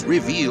he was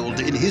revealed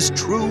in his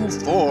true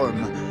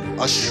form,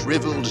 a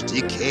shriveled,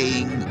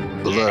 decaying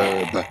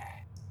blurb.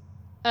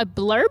 A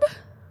blurb?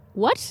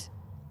 What?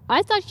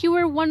 I thought you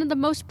were one of the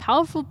most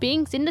powerful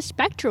beings in the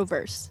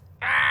Spectroverse.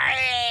 I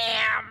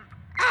am.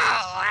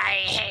 Oh,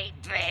 I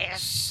hate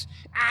this.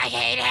 I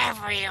hate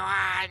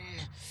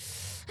everyone.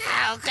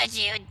 How could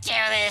you do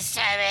this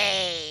to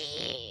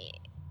me?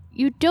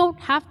 You don't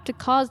have to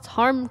cause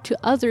harm to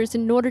others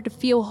in order to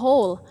feel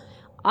whole.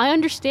 I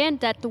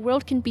understand that the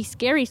world can be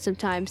scary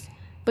sometimes,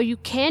 but you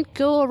can't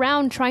go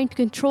around trying to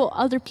control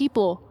other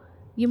people.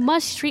 You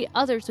must treat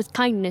others with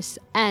kindness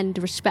and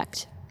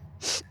respect.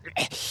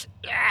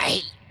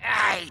 I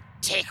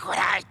take what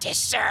I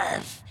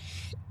deserve.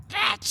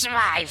 That's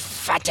my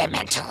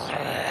fundamental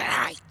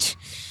right.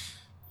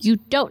 You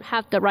don't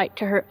have the right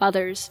to hurt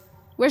others.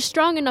 We're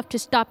strong enough to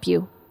stop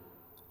you.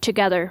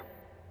 Together.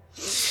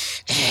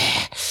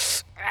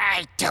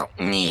 I don't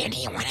need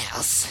anyone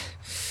else.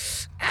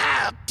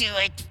 I'll do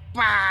it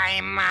by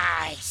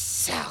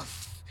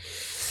myself.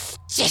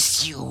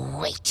 Just you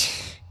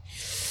wait.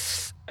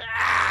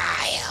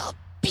 I'll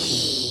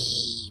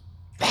be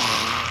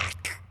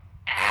back.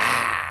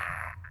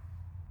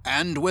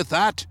 And with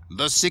that,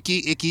 the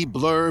Sicky Icky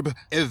blurb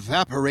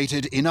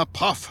evaporated in a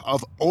puff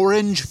of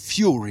orange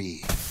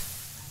fury.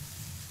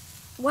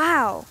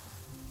 Wow.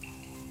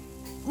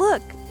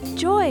 Look,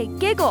 Joy,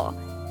 Giggle.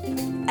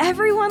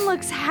 Everyone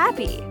looks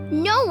happy.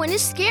 No one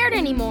is scared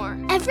anymore.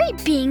 Every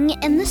being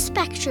in the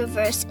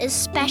Spectroverse is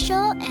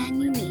special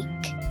and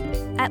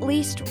unique. At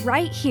least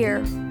right here,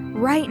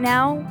 right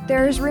now,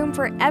 there is room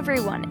for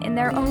everyone in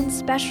their own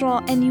special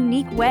and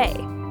unique way.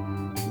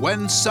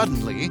 When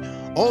suddenly,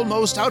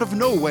 almost out of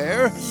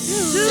nowhere,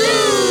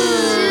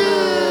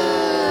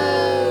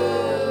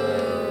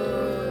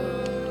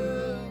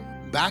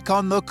 back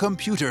on the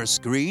computer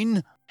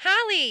screen,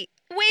 Hallie!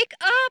 Wake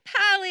up,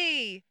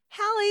 Hallie!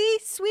 Hallie,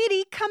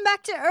 sweetie, come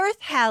back to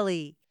Earth,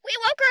 Hallie. We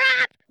woke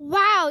her up!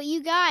 Wow,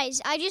 you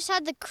guys, I just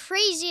had the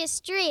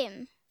craziest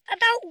dream.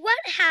 About what,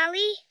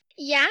 Hallie?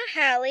 Yeah,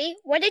 Hallie,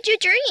 what did you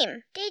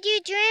dream? Did you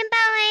dream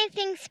about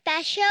anything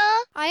special?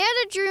 I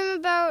had a dream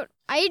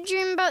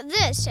about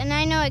this, and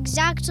I know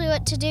exactly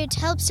what to do to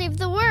help save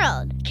the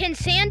world. Can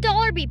Sand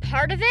Dollar be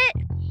part of it?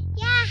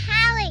 Yeah,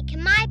 Hallie,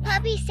 can my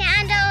puppy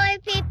Sand Dollar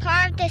be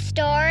part of the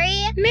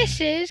story?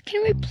 Mrs.,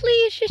 can we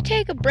please just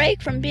take a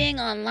break from being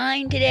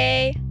online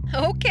today?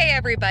 Okay,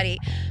 everybody.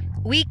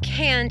 We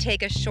can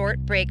take a short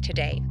break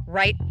today,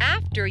 right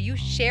after you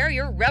share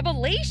your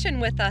revelation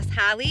with us,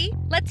 Hallie.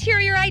 Let's hear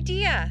your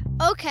idea.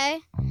 Okay,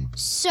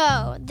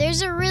 so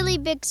there's a really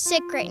big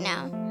sick right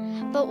now.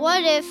 But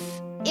what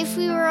if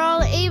we were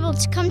all able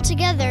to come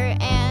together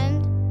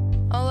and...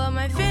 All of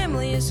my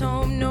family is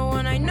home. No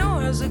one I know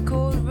has a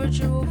cold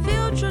virtual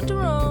field trip to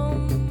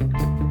Rome.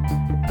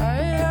 I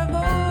have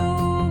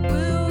hope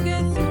we'll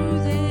get through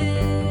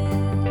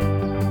this.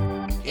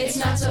 It's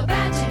not so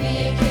bad to be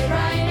a kid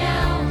right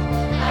now.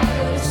 I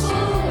go to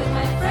school with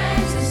my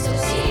friends and still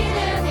see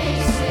their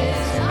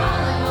faces. And all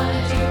I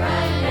wanna do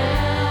right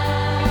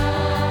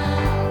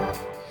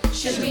now.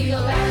 Should we go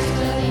back to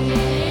the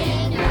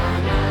beginning? Nah,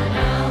 nah,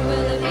 nah.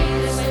 Will it be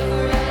this way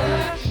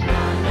forever?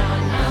 Nah, nah,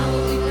 nah.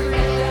 Will we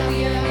forget that we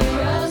are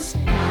heroes?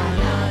 Nah,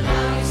 nah,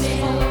 nah. We say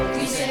hope,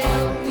 we say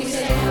hope, we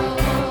say hope,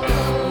 hope,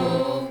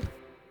 hope.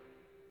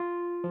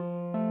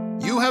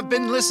 you have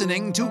been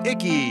listening to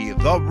ICKY,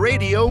 the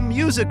radio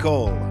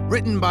musical,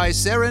 written by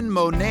Saren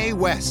Monet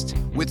West,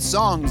 with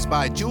songs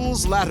by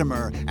Jules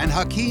Latimer and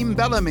Hakeem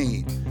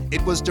Bellamy.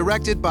 It was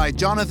directed by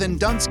Jonathan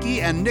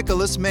Dunsky and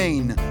Nicholas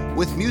Main,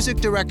 with music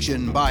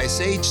direction by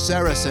Sage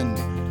Saracen.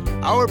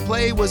 Our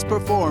play was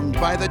performed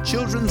by the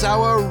Children's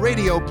Hour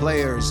Radio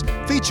Players,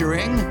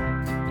 featuring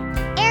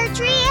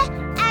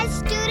Airdrie as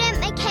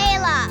student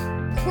Michaela.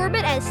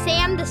 Corbett as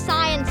Sam the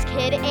Science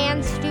Kid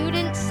and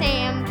student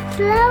Sam.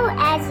 Flo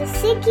as a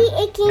Sicky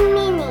Icky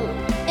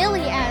Mini.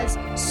 Illy as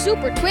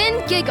Super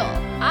Twin Giggle.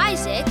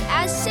 Isaac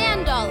as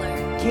Sand Dollar.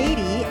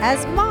 Katie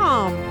as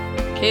Mom.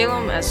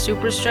 Calum as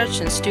Super Stretch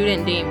and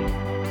student Damien.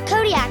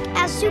 Kodiak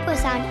as Super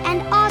Sound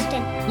and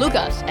Austin.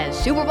 Lucas as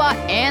Superbot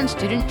and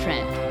student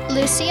Trent.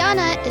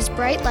 Luciana is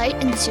Bright Light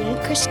and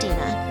student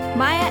Christina.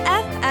 Maya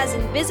F as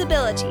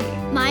Invisibility.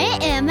 Maya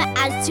M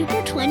as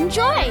Super Twin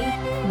Joy.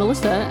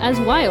 Melissa as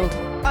Wild.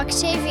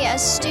 Octavia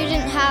as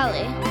student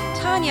Hallie.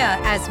 Tanya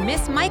as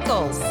Miss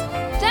Michaels.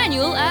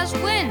 Daniel as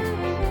Win.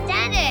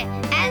 Dada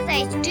as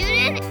a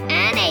student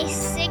and a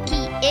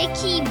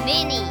Sicky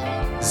Mini.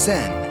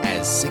 Zen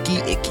as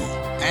Sicky.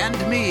 And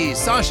me,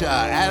 Sasha,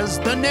 as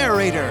the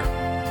narrator.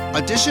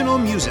 Additional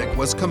music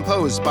was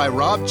composed by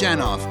Rob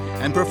Janoff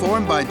and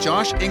performed by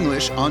Josh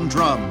English on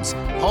drums,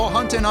 Paul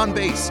Hunton on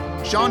bass,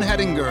 Sean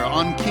Hedinger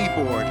on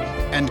keyboard,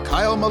 and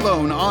Kyle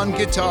Malone on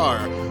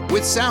guitar,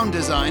 with sound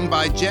design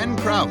by Jen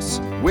Krause,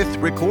 with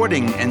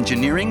recording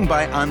engineering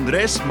by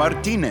Andres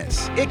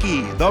Martinez.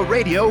 ICKY, the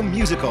radio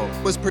musical,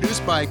 was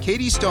produced by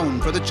Katie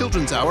Stone for the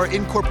Children's Hour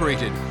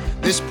Incorporated.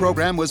 This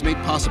program was made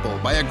possible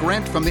by a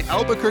grant from the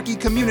Albuquerque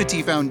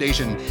Community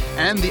Foundation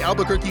and the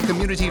Albuquerque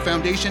Community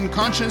Foundation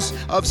Conscious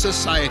of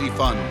Society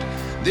Fund.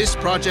 This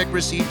project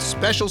received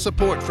special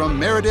support from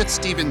Meredith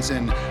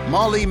Stevenson,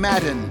 Molly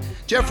Madden,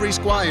 Jeffrey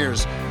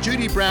Squires,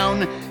 Judy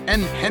Brown,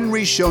 and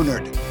Henry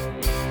Schonert.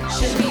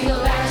 Should we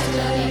go back to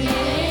the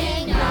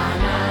beginning? Nah,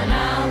 nah,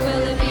 nah.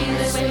 Will it be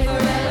this way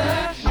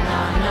forever?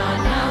 Nah, nah,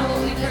 nah.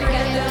 Will we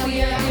forget that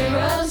we are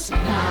heroes?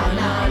 Nah,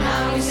 nah,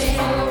 nah. We say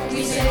hope,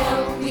 we say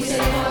hope, we say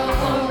hope,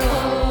 hope,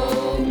 hope.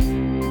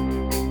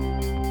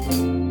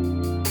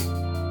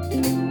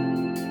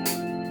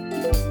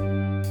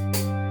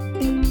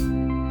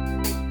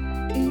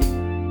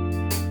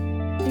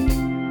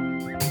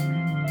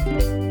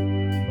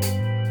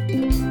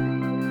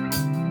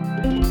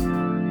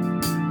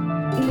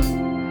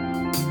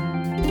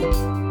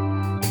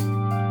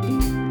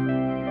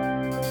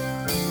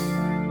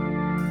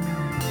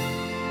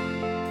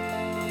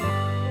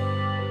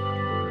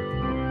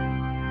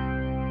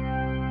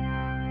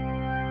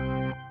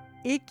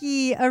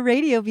 ICKY, a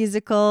radio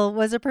musical,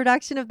 was a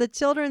production of the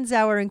Children's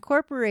Hour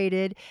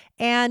Incorporated.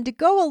 And to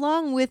go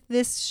along with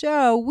this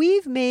show,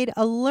 we've made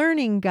a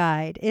learning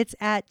guide. It's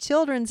at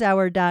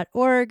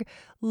childrenshour.org.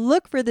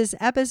 Look for this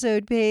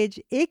episode page,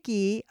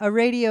 ICKY, a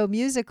radio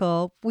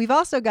musical. We've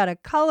also got a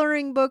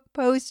coloring book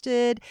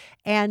posted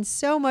and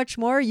so much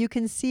more. You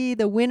can see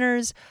the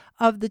winners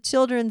of the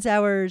Children's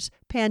Hour's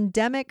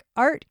Pandemic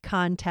Art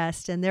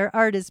Contest, and their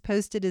art is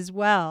posted as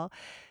well.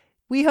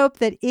 We hope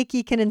that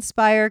ICKY can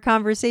inspire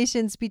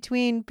conversations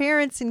between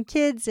parents and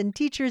kids and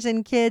teachers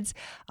and kids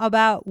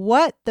about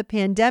what the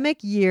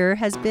pandemic year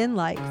has been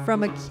like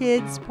from a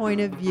kid's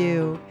point of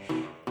view.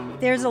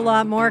 There's a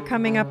lot more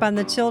coming up on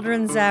the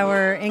Children's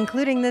Hour,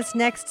 including this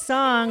next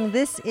song.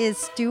 This is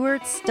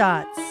Stuart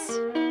Stotts.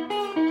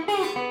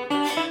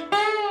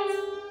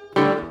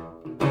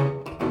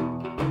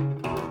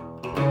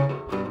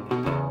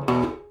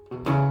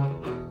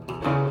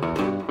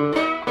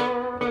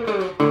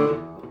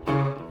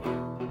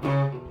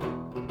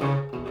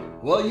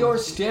 Well, you're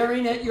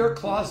staring at your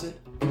closet,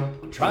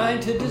 trying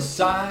to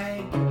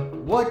decide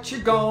what you're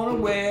gonna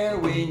wear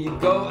when you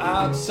go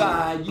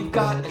outside. You've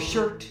got a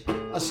shirt,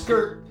 a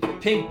skirt,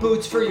 pink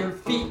boots for your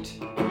feet,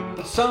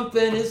 but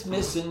something is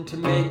missing to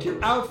make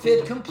your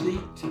outfit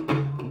complete.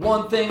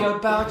 One thing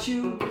about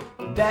you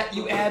that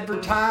you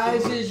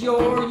advertise is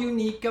your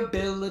unique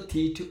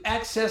ability to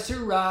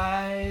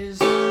accessorize.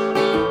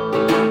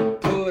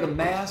 Put a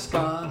mask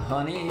on,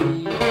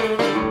 honey.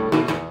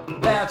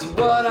 That's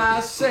what I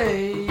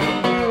say.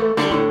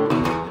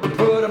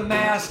 Put a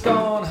mask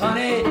on,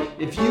 honey,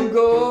 if you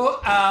go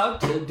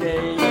out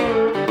today.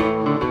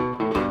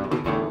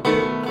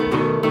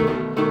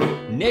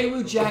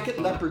 Nehru jacket,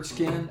 leopard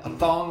skin, a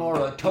thong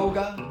or a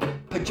toga,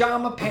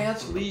 pajama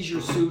pants,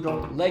 leisure suit,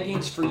 or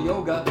leggings for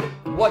yoga.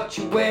 What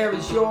you wear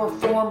is your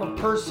form of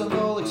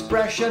personal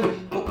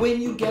expression, but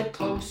when you get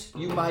close,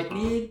 you might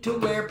need to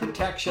wear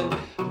protection.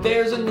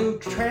 There's a new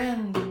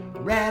trend,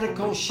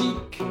 radical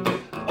chic,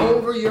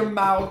 over your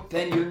mouth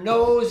and your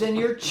nose and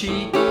your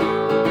cheek.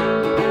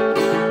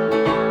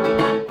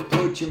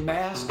 Put your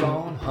mask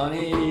on,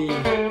 honey.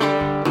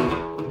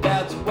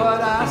 That's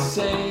what I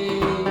say.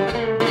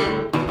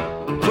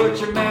 Put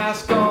your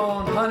mask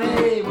on,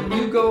 honey, when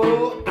you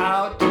go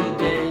out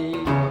today.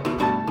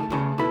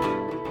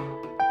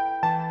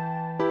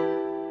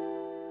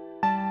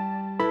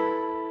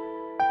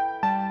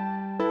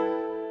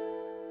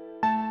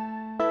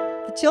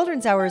 The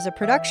Children's Hour is a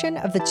production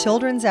of the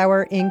Children's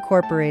Hour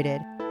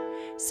Incorporated.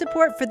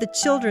 Support for the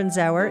Children's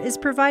Hour is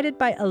provided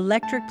by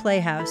Electric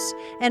Playhouse,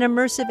 an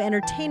immersive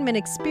entertainment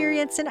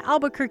experience in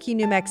Albuquerque,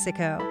 New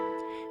Mexico.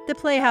 The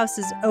Playhouse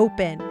is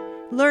open.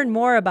 Learn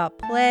more about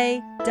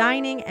play,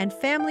 dining, and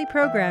family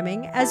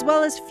programming, as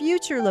well as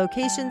future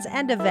locations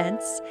and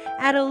events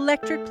at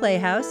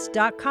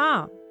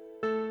electricplayhouse.com.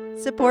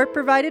 Support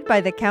provided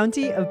by the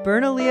County of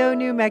Bernalillo,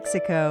 New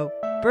Mexico,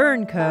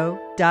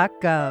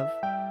 bernco.gov.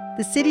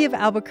 The City of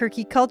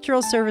Albuquerque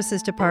Cultural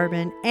Services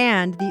Department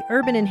and the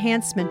Urban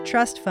Enhancement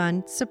Trust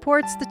Fund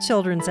supports the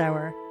Children's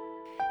Hour.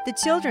 The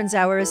Children's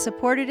Hour is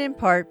supported in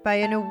part by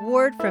an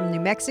award from New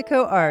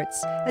Mexico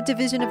Arts, a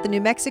division of the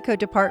New Mexico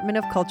Department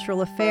of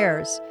Cultural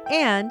Affairs,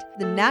 and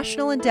the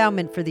National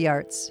Endowment for the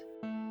Arts.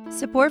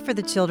 Support for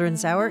the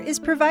Children's Hour is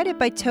provided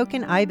by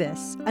Token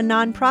Ibis, a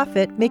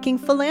nonprofit making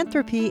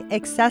philanthropy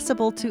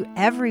accessible to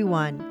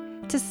everyone.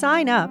 To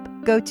sign up,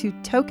 go to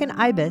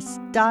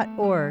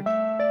tokenibis.org.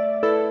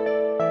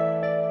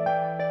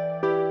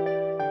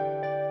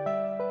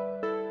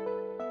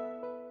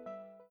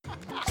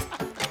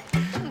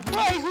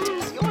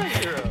 Who's your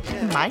hero?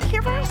 Yeah. My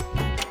hero?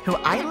 Who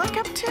I look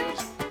up to?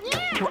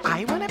 Who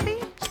I want to be?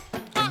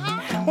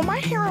 Well, my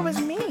hero is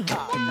me.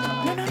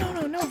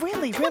 No,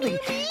 really.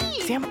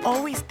 See, I'm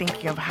always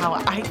thinking of how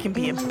I can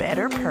be a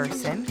better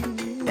person,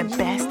 the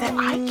best that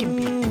I can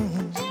be.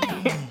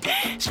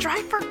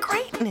 Strive for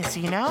greatness,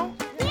 you know?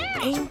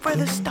 Aim for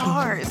the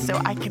stars so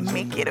I can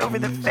make it over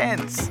the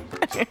fence.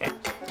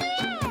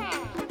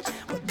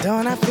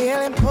 Don't I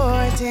feel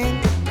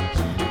important?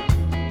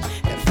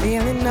 The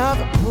feeling of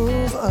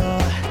approval.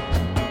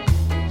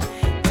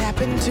 Tap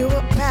into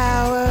a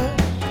power.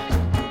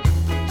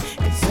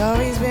 It's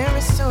always been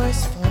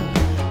resourceful.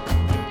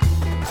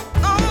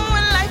 Oh,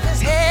 when life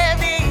is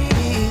heavy,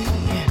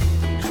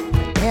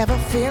 never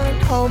feeling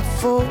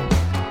hopeful.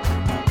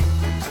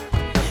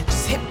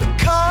 Just hit the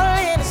call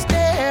and it's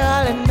there.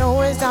 All I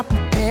know is I'm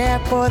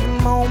prepared for the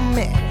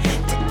moment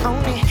to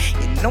own it.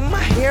 You know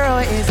my hero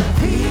is a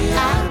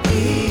VIP.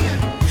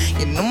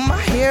 You know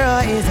my hero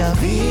is a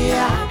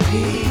VIP.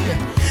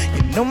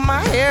 You know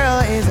my hero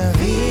is a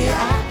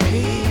VIP.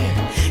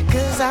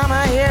 'Cause I'm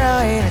a hero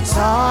and it's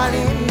all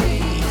in me.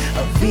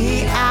 A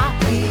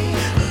VIP,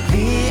 a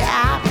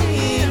VIP.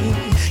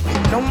 You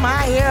know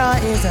my hero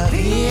is a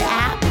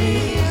VIP.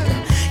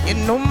 You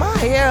know my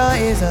hero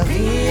is a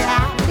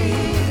VIP.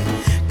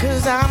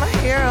 'Cause I'm a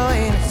hero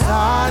and it's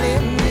all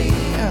in me.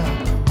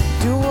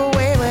 Do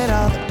away with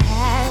all the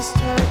past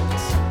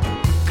hurts.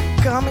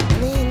 Come and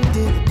clean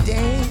to the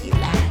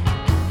daylight.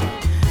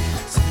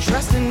 So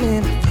trusting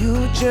in the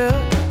future,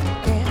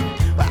 yeah,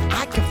 where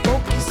I can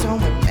focus on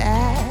what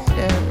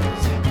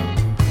matters.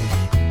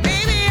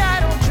 Baby, I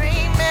don't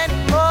dream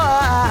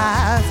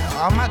anymore. So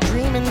all my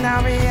dreaming now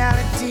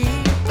reality.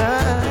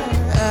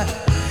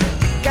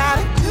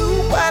 Gotta do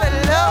what I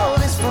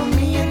love. It's for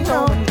me and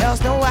no one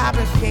else, no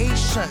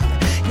obligation.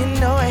 You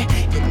know it.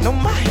 You know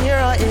my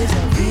hero is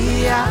a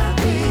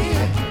VIP.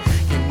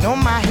 You know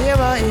my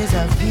hero is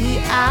a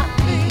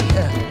VIP.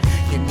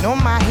 You know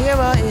my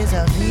hero is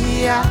a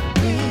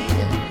VIP.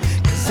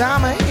 'Cause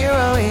I'm a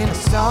hero and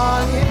it's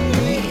all in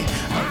me.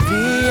 A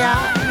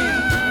VIP,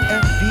 a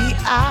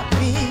VIP.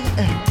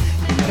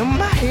 You know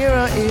my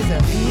hero is a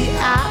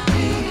VIP.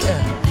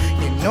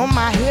 You know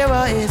my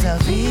hero is a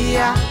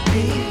VIP.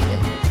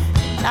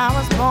 I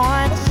was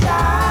born to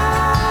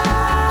shine.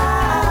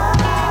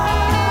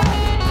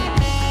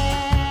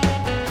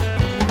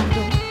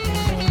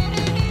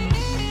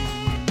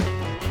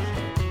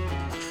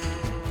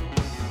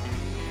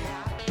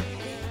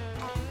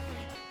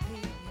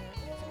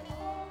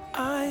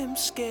 I am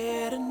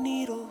scared of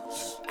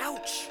needles.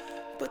 Ouch.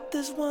 But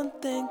there's one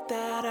thing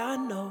that I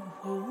know.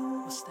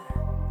 What's that?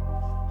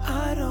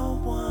 I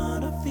don't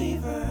want a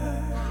fever.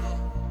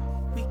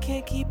 We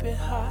can't keep it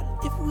hot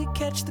if we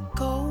catch the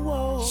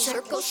cold.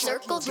 Circle,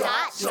 circle,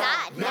 dot,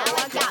 dot. Now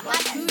I got my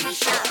cootie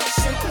shot.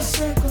 Circle,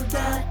 circle,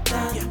 dot,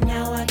 dot.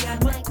 Now I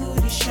got my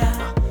cootie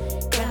shot.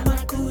 Got my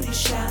cootie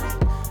shot.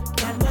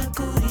 Got my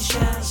cootie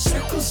shot.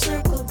 Circle,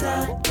 circle,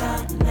 dot,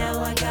 dot.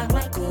 Now I got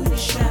my cootie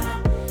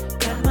shot.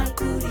 Got my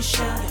cootie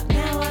shot.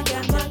 Now I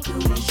got my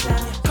cootie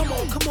shot. Come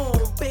on,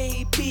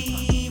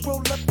 baby.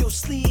 Roll up your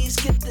sleeves.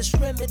 Get this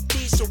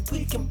remedy so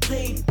we can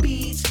play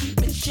beats.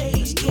 Keep it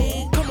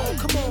shaking. Come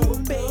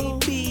on,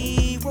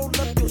 baby. Roll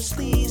up your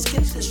sleeves.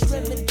 Get this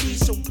remedy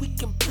so we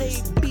can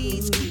play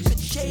beats. Keep it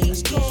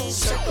shaking.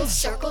 Circle,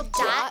 circle,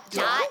 dot,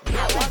 dot.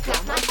 Now I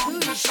got my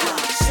cootie shot.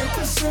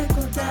 Circle,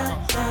 circle,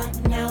 dot,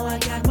 dot. Now I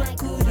got my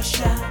cootie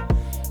shot.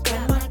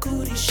 Got my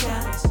cootie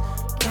shots.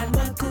 Got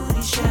my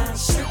cootie shot.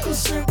 Circle,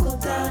 circle,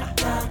 dot,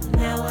 dot.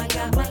 Now I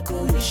got my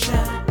cootie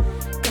shot.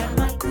 Got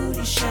my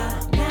cootie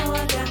shot. Now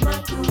I got my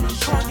cootie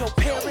shot. Call your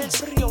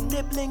parents, put your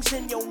nibblings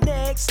and your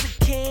next of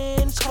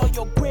kin. Call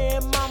your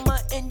grandmama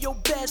and your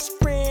best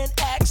friend.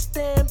 Ask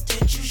them,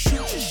 did you shoot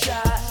your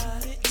shot?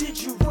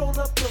 Did you roll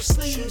up your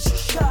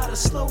sleeves? Gotta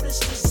slow this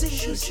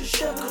disease.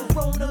 The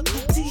corona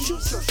could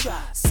shoot your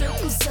shot.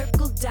 Circle,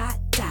 circle, dot,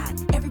 dot.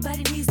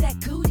 Everybody needs that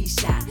cootie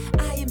shot.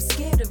 I am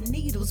scared of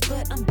needles,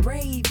 but I'm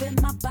brave and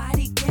my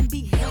body can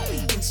be healthy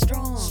and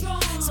strong.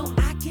 So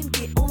I can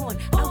get on.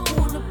 I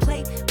wanna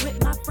play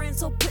with my friends,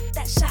 so put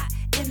that shot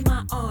in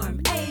my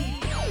arm. Hey.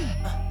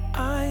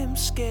 I am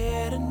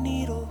scared of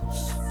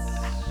needles,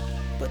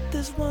 but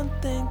there's one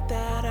thing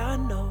that I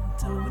know.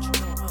 Tell me what you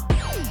know,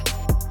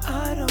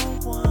 huh? I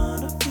don't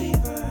want a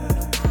fever.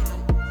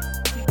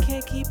 We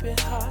can't keep it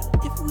hot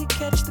if we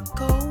catch the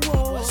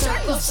cold.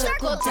 Circle,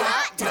 circle,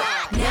 dot,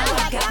 dot. Now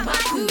I got my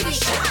cootie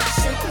shot.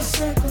 Circle,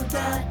 circle,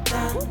 dot,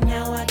 dot.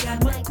 Now I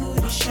got my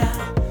cootie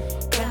shot.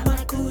 Got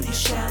my cootie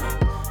shot.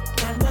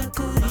 Got my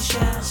cootie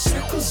shot.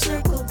 Circle,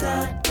 circle,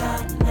 dot,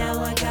 dot.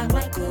 Now I got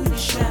my cootie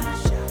shot.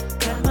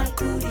 Got my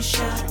cootie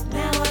shot.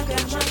 Now I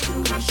got my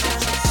cootie shot.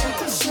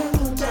 Circle,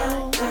 circle,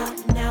 dot,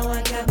 dot. Now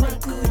I got my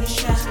cootie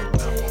shot.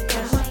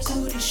 Got my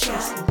cootie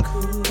shot.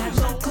 Got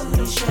my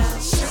cootie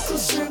shot. Circle,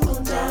 circle,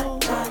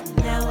 dot, dot.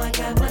 Now I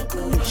got my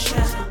cootie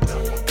shot.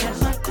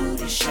 Got my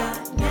cootie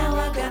shot. Now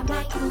I got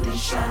my cootie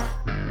shot.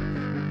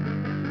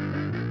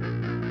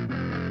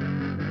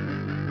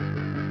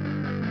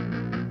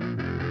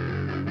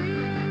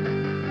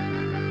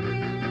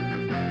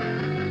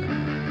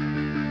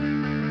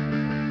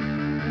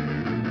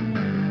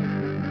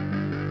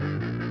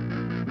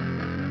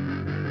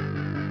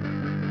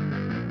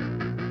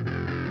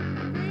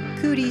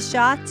 Cootie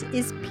Shot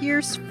is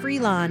Pierce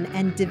Freelon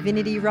and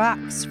Divinity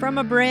Rocks from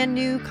a brand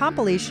new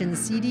compilation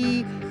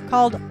CD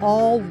called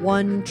All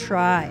One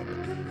Tribe.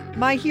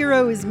 My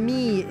Hero Is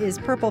Me is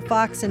Purple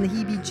Fox and the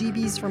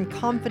Heebie-Jeebies from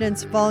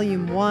Confidence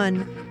Volume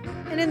 1.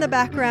 And in the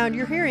background,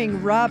 you're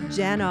hearing Rob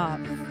Janoff,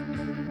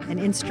 an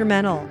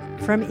instrumental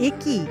from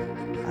ICKY,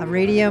 a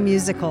radio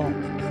musical.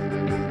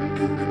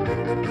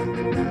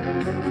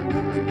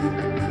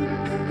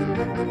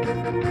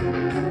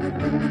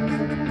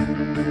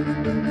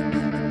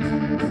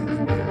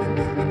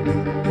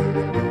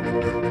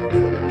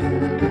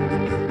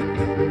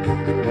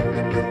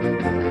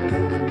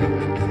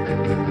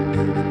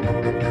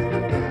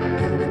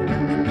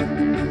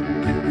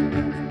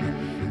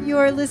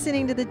 You're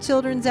listening to the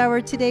Children's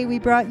Hour. Today we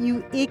brought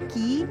you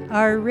ICKY,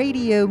 our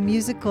radio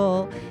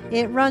musical.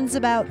 It runs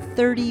about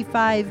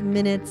 35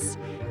 minutes,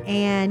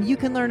 and you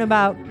can learn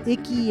about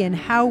ICKY and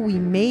how we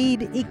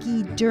made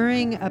ICKY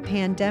during a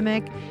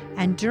pandemic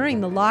and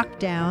during the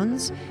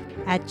lockdowns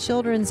at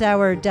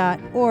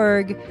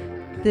childrenshour.org.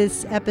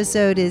 This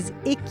episode is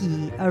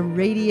ICKY, a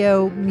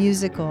radio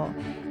musical.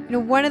 You know,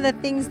 one of the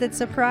things that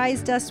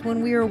surprised us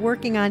when we were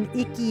working on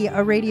ICKY,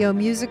 a radio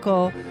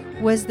musical,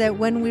 was that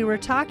when we were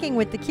talking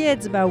with the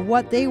kids about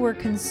what they were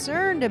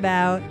concerned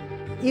about,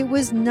 it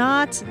was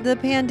not the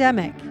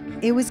pandemic.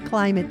 It was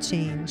climate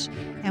change.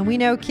 And we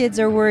know kids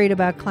are worried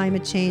about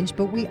climate change,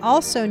 but we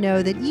also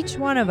know that each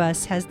one of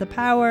us has the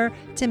power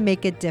to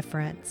make a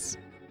difference.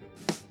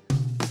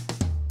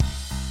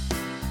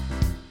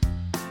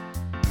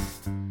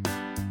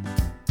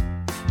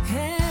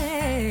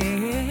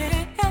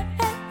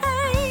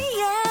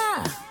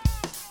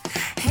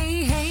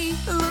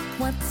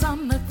 What's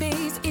on my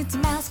face? It's a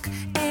mask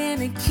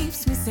and it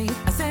keeps me safe.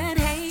 I said,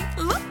 hey,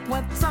 look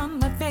what's on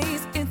my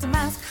face. It's a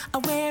mask, I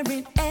wear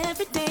it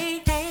every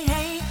day. Hey,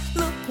 hey,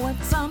 look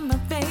what's on my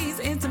face.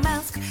 It's a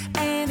mask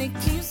and it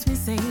keeps me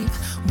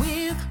safe.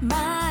 With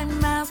my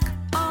mask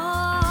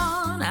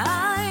on,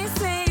 I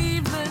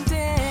save the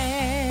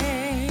day.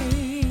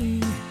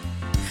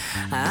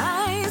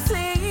 I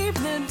save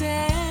the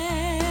day.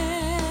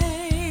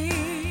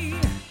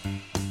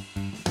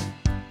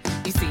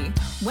 You see,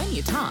 when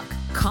you talk,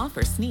 cough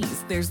or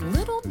sneeze, there's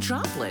little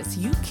droplets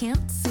you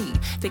can't see.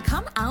 They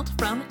come out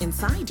from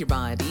inside your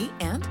body,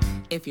 and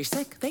if you're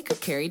sick, they could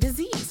carry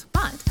disease.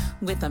 But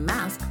with a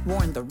mask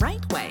worn the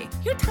right way,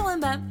 you're telling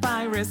that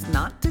virus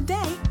not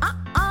today.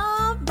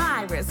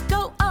 Virus,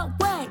 go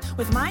away.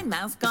 With my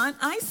mask on,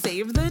 I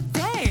save the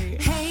day.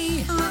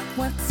 Hey, look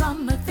what's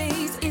on my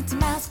face. It's a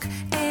mask,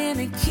 and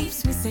it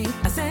keeps me safe.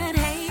 I said,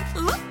 hey,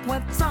 look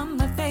what's on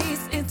my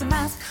face. It's a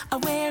mask, I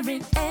wear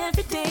it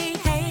every day.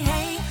 Hey,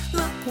 hey,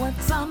 look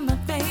what's on my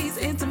face.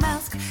 It's a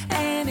mask,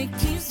 and it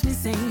keeps me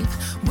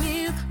safe.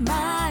 With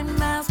my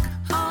mask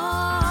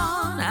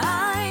on,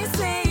 I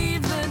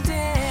save the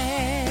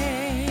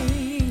day.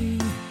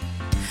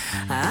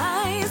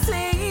 I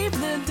save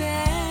the day.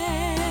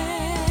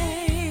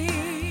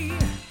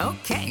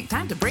 Okay,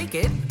 time to break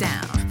it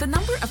down. The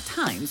number of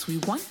times we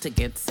want to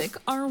get sick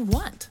are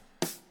what?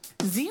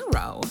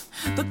 0.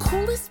 The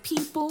coolest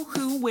people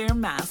who wear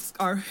masks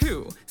are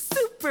who?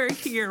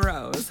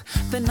 Superheroes.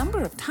 The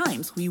number of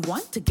times we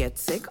want to get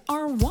sick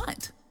are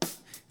what?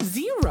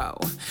 0.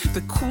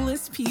 The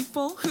coolest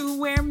people who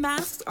wear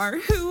masks are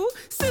who?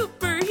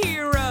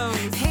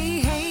 Superheroes. Hey,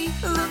 hey,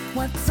 look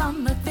what's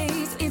on my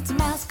face. It's a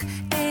mask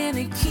and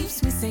it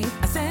keeps me safe.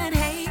 I said,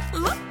 hey,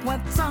 look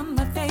what's on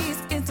my face.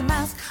 It's a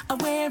mask, I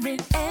wear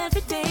it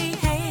every day.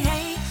 Hey,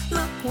 hey,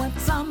 look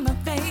what's on my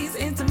face.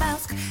 It's a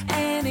mask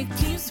and it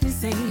keeps me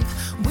safe.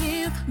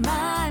 With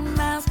my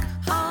mask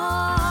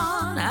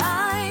on,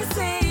 I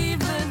save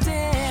the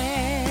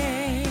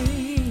day.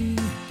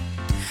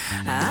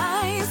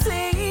 I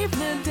save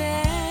the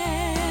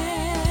day.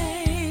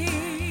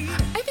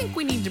 I think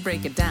we need to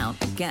break it down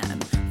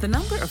again. The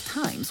number of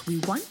times we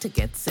want to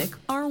get sick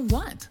are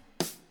what?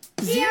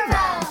 0.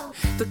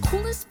 The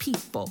coolest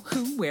people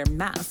who wear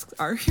masks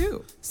are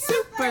who?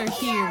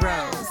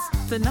 Superheroes.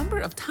 The number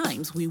of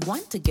times we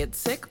want to get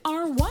sick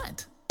are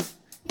what?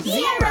 0.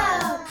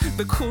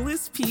 The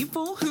coolest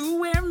people who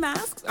wear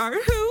masks are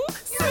who?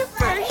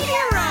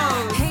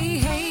 Superheroes. Hey,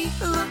 hey,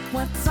 look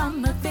what's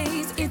on my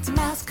face. It's a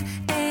mask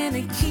and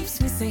it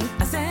keeps me safe.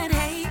 I said,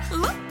 hey,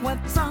 look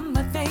what's on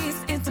my face.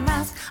 It's a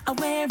mask, I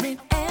wear it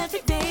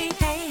every day.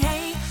 Hey,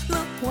 hey,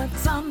 look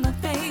what's on my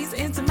face.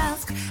 It's a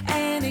mask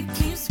and it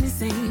keeps me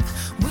safe.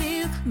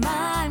 With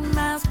my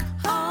mask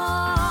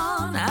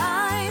on,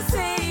 I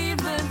save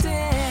the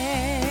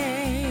day.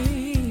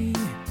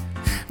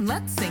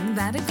 Let's sing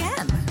that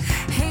again.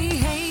 Hey,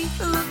 hey,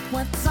 look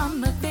what's on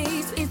my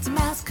face. It's a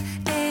mask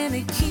and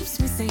it keeps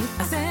me safe.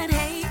 I said,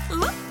 hey,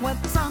 look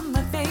what's on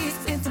my face.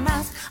 It's a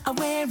mask, I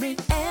wear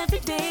it every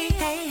day.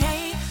 Hey,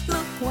 hey,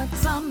 look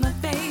what's on my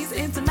face.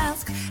 It's a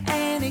mask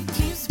and it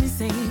keeps me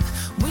safe.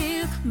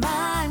 With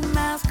my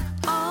mask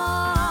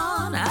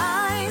on,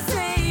 I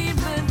save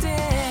the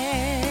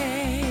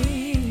day.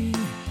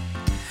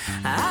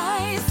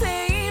 I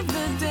save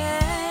the day.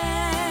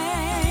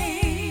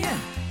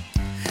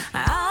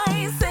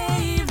 I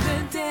save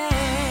the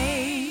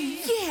day.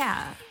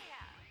 Yeah.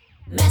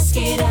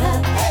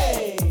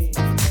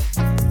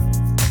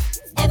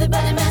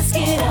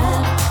 mask it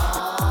up.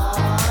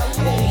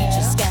 We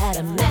just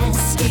gotta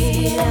mask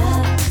it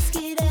up. Mask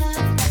it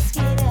up, mask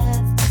it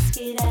up, mask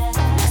it up,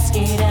 mask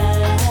it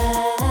up.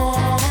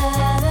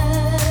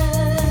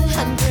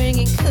 I'm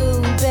bringing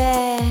cool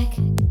back.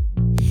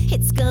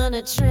 It's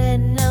gonna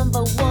trend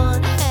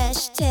 #1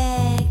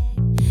 hashtag.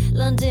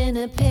 London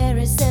to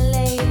Paris,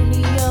 LA,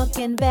 New York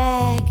and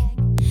back.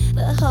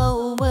 The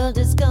whole world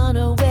is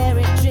gonna wear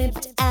it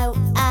dripped out.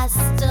 I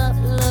stop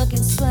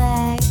looking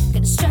swag.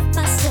 Gonna strap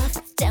my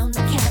stuff down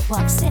the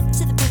catwalk, step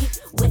to the beat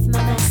with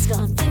my mask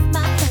on, flip my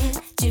hand,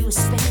 do a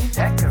spin.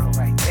 That girl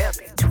right there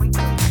be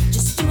twinkling.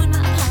 Just doing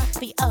my part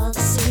for all to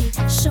see,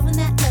 showing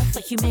that love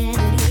for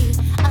humanity.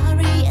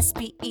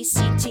 RESPECT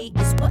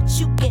is what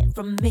you get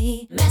from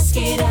me. Mask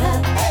it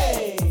up.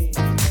 Hey.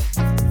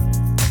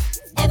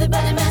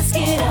 Everybody mask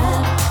it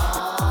up.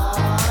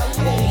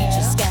 We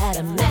just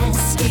gotta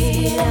mask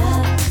it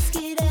up. Mask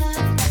it up,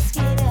 mask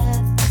it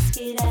up, mask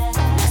it up,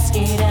 mask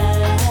it up.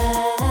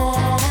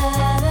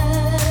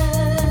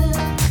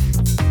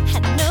 I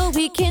know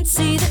we can't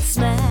see that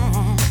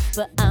smile,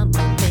 but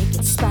I'ma make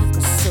it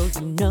sparkle so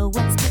you know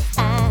what's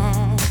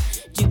behind.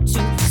 Due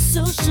to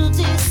social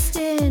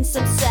distance,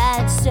 I'm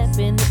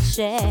sidestepping the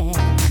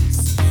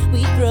chance.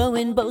 We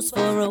throwing bows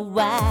for a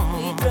while.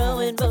 We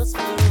throwing bows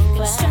for a while.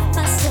 Gonna strap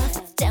my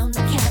stuff down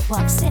the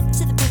catwalk, step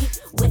to the beat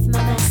with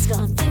my mask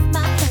on, flip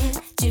my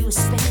hand, do a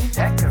spin.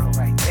 That girl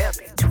right there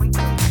be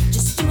twinkling.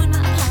 Just doing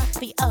my part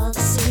for all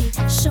to see,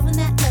 showing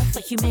that love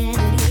for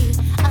humanity.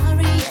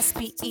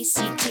 RESPECT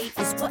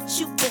is what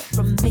you get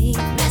from me.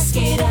 Mask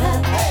it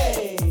up.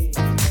 Hey.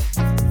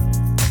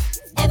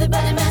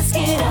 Everybody mask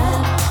it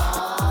up.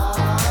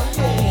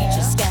 We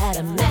just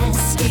gotta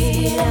mask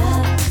it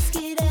up. Mask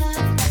it up,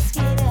 mask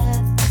it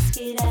up, mask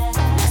it up,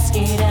 mask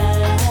it up.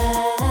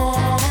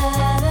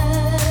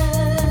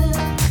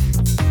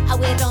 I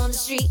wait on the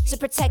street to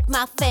protect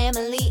my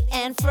family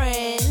and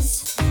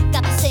friends.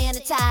 Got the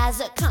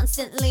sanitizer,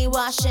 constantly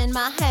washing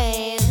my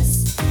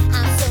hands.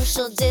 I'm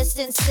social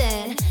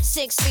distancing,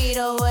 6 feet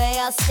away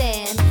I'll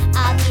stand.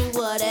 I'll do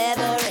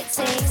whatever it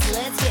takes,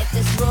 let's get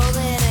this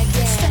rolling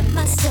again. Step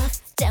my stuff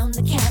down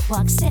the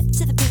catwalk, step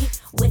to the beat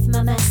with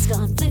my mask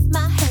on, flip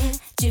my hand,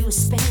 do a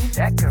spin.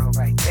 That girl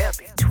right there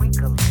be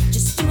twinkling.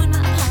 Just doing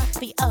my part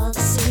for all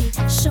to see,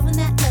 showing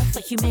that love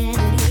for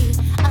humanity.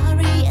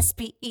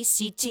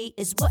 RESPECT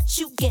is what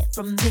you get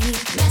from me.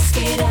 Mask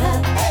it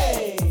up.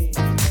 Hey.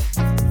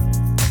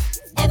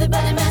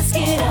 Everybody mask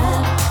it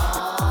up.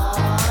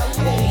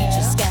 We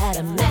just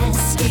gotta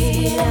mask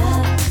it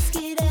up. Mask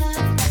it up,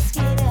 mask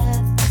it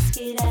up, mask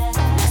it up,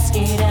 mask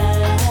it up.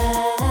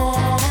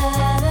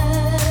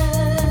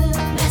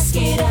 Mask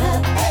it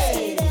up.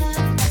 Hey.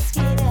 Mask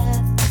it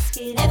up, mask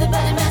it up,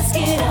 everybody mask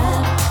it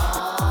up.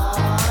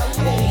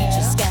 We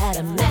just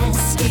gotta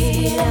mask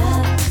it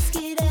up. Mask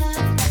it up,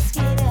 mask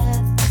it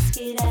up, mask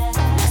it up,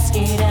 mask it up. Mask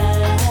it up.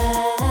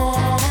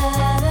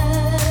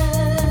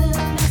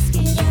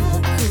 You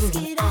look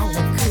cool, I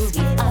look cool,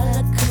 we all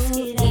look cool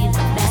in a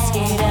mask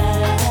it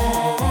up.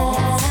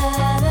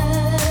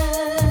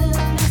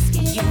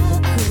 You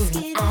look cool,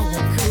 I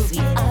look cool, we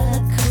all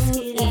look cool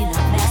in a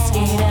mask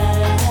it up.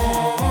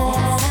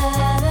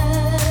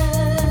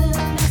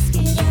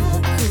 You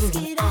look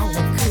cool, I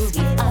look cool,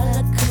 we all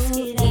look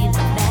cool in a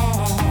mask.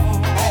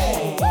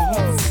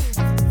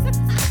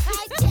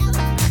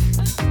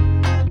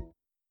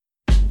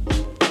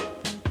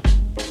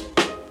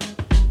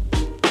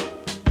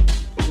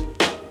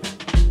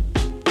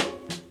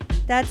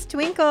 That's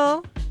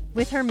Twinkle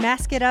with her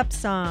Mask It Up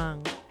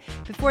song.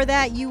 Before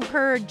that, you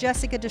heard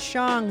Jessica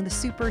DeShong, the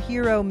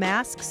superhero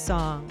mask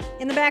song.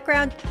 In the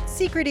background,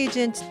 Secret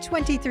Agent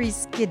 23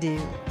 Skidoo.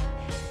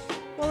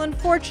 Well,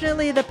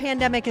 unfortunately, the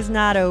pandemic is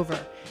not over,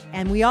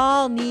 and we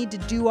all need to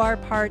do our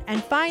part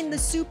and find the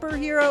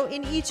superhero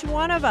in each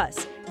one of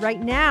us.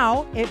 Right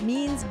now, it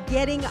means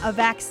getting a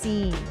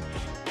vaccine.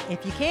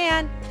 If you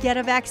can, get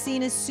a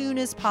vaccine as soon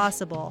as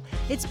possible.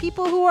 It's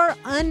people who are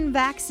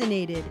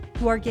unvaccinated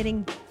who are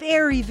getting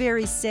very,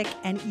 very sick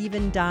and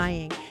even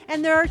dying.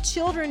 And there are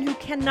children who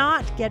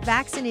cannot get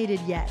vaccinated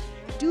yet.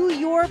 Do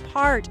your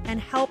part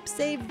and help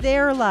save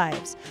their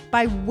lives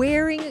by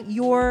wearing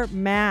your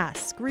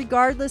mask,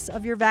 regardless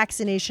of your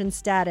vaccination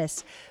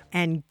status,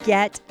 and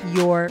get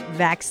your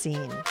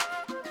vaccine.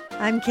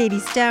 I'm Katie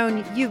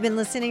Stone. You've been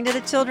listening to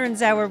the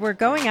Children's Hour. We're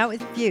going out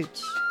with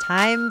Fuchs.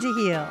 Time to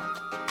heal.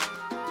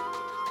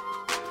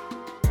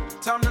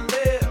 Time to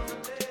live,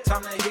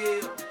 time to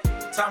heal,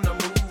 time to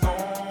move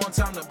on,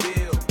 time to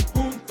build.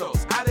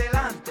 Juntos,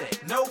 adelante,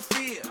 no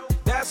fear.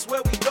 That's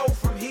where we go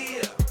from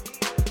here.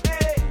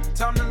 Hey,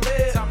 time to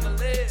live, time to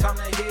live, time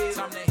to heal,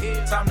 time to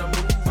heal, time to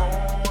move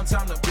on,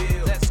 time to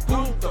build. Let's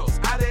juntos,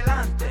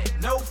 adelante,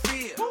 no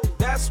fear.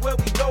 That's where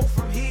we go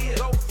from here.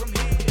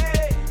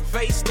 Hey,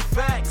 face the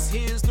facts,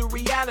 here's the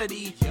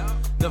reality.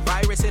 The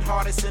virus hit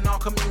hardest in our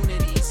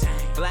communities.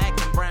 Black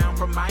and brown,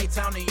 from my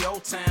town to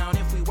your town.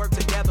 If we work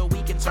together,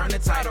 we can turn the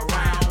tide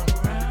around.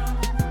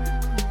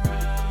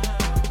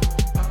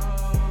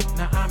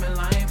 Now I'm in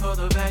line for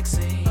the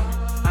vaccine.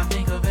 I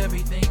think of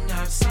everything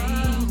I've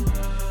seen,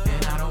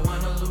 and I don't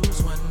wanna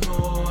lose one more.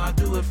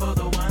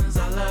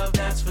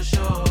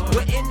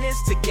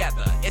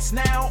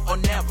 It's now or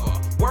never.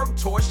 Work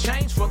towards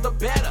change for the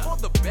better.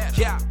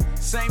 Yeah,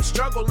 same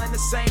struggle and the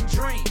same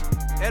dream.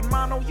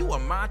 Hermano, you are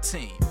my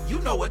team. You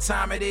know what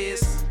time it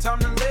is. Time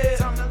to live,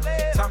 time to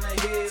live, time to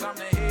heal, time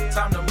to heal,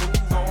 time to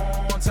move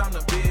on, time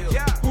to build.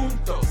 Yeah.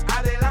 Juntos,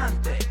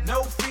 adelante,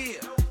 no fear.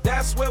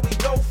 That's where we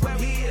go from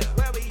here.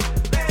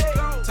 Let's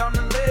go. Time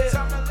to live,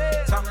 time to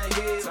live, time to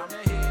heal, time to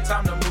heal,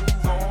 time to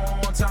move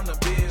on, time to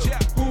build. Yeah.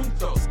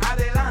 Juntos,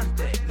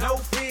 adelante, no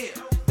fear.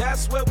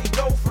 That's where we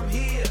go from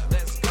here.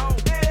 Let's go.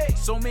 Hey.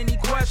 So many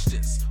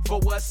questions for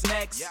what's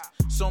next. Yeah.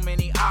 So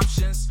many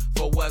options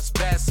for what's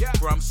best. Yeah.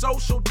 From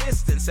social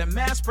distance and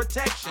mass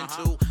protection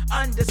to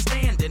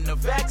understanding the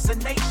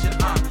vaccination.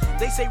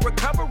 They say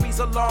recovery's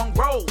a long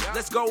road. Yeah.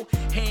 Let's go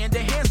hand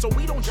in hand so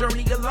we don't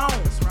journey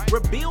alone. Right.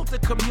 Rebuild the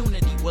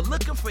community. We're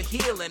looking for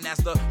healing as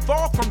the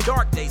fall from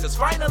dark days is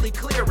finally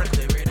clearing.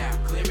 Clear it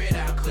out, clear it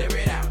out, clear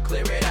it out,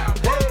 clear it out.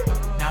 Hey.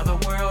 Now the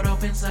world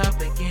opens up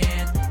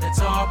again. Let's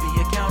all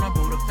be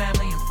accountable to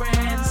family and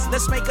friends.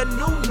 Let's make a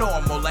new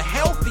normal, a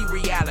healthy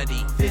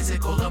reality.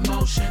 Physical,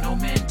 emotional,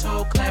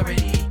 mental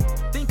clarity.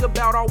 Think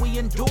about all we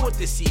endured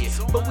this year,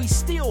 but we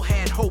still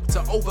had hope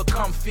to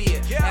overcome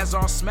fear. As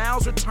our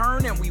smiles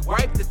return and we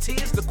wipe the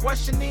tears, the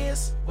question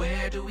is,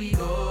 where do we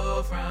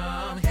go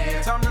from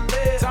here? Time to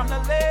live, time to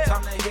live,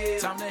 time to heal,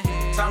 time to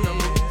heal, time to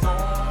move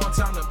on,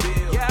 time to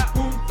build. Yeah,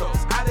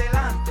 juntos,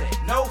 adelante,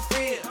 no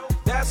fear.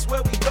 That's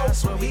where we go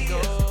from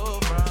here.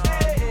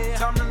 Hey.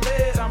 Time to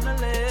live, time to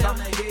live, time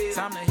to heal,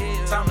 time to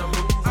heal, time to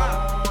move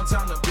on,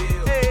 time to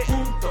build. Hey.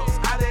 Juntos,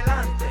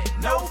 adelante,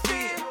 no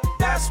fear.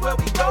 That's where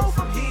we go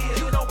from here.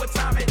 You know what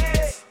time it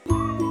is.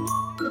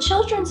 The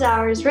Children's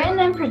Hour is written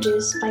and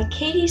produced by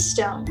Katie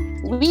Stone.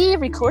 We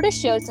recorded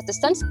shows at the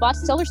Sunspot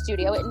Solar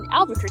Studio in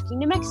Albuquerque,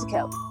 New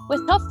Mexico,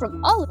 with help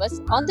from all of us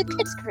on the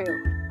Kids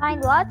Crew.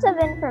 Find lots of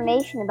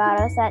information about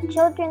us at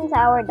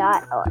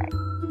childrenshour.org.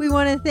 We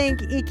want to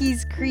thank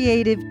ICKY's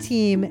creative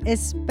team,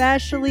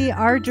 especially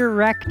our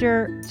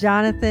director,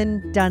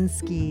 Jonathan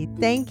Dunsky.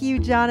 Thank you,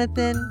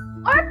 Jonathan.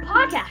 Our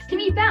podcast can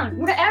be found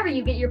wherever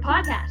you get your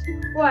podcasts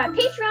or at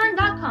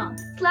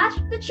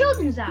patreon.com/The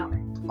Children's Hour.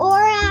 Or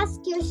ask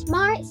your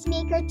smart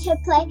speaker to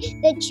play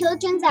the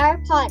Children's Hour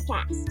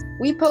podcast.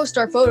 We post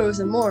our photos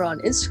and more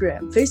on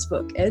Instagram,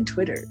 Facebook, and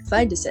Twitter.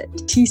 Find us at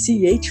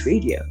TCH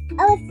Radio.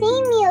 Our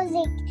theme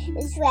music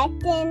is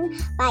written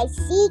by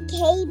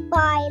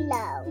ICKY.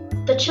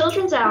 The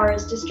Children's Hour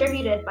is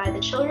distributed by the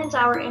Children's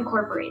Hour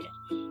Incorporated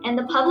and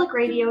the Public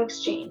Radio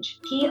Exchange,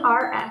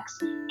 PRX,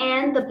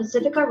 and the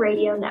Pacifica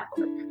Radio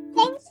Network.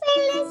 Thanks for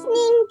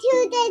listening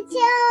to the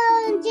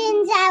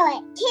Children's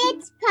Hour,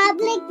 Kids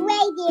Public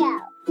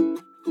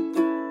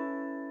Radio.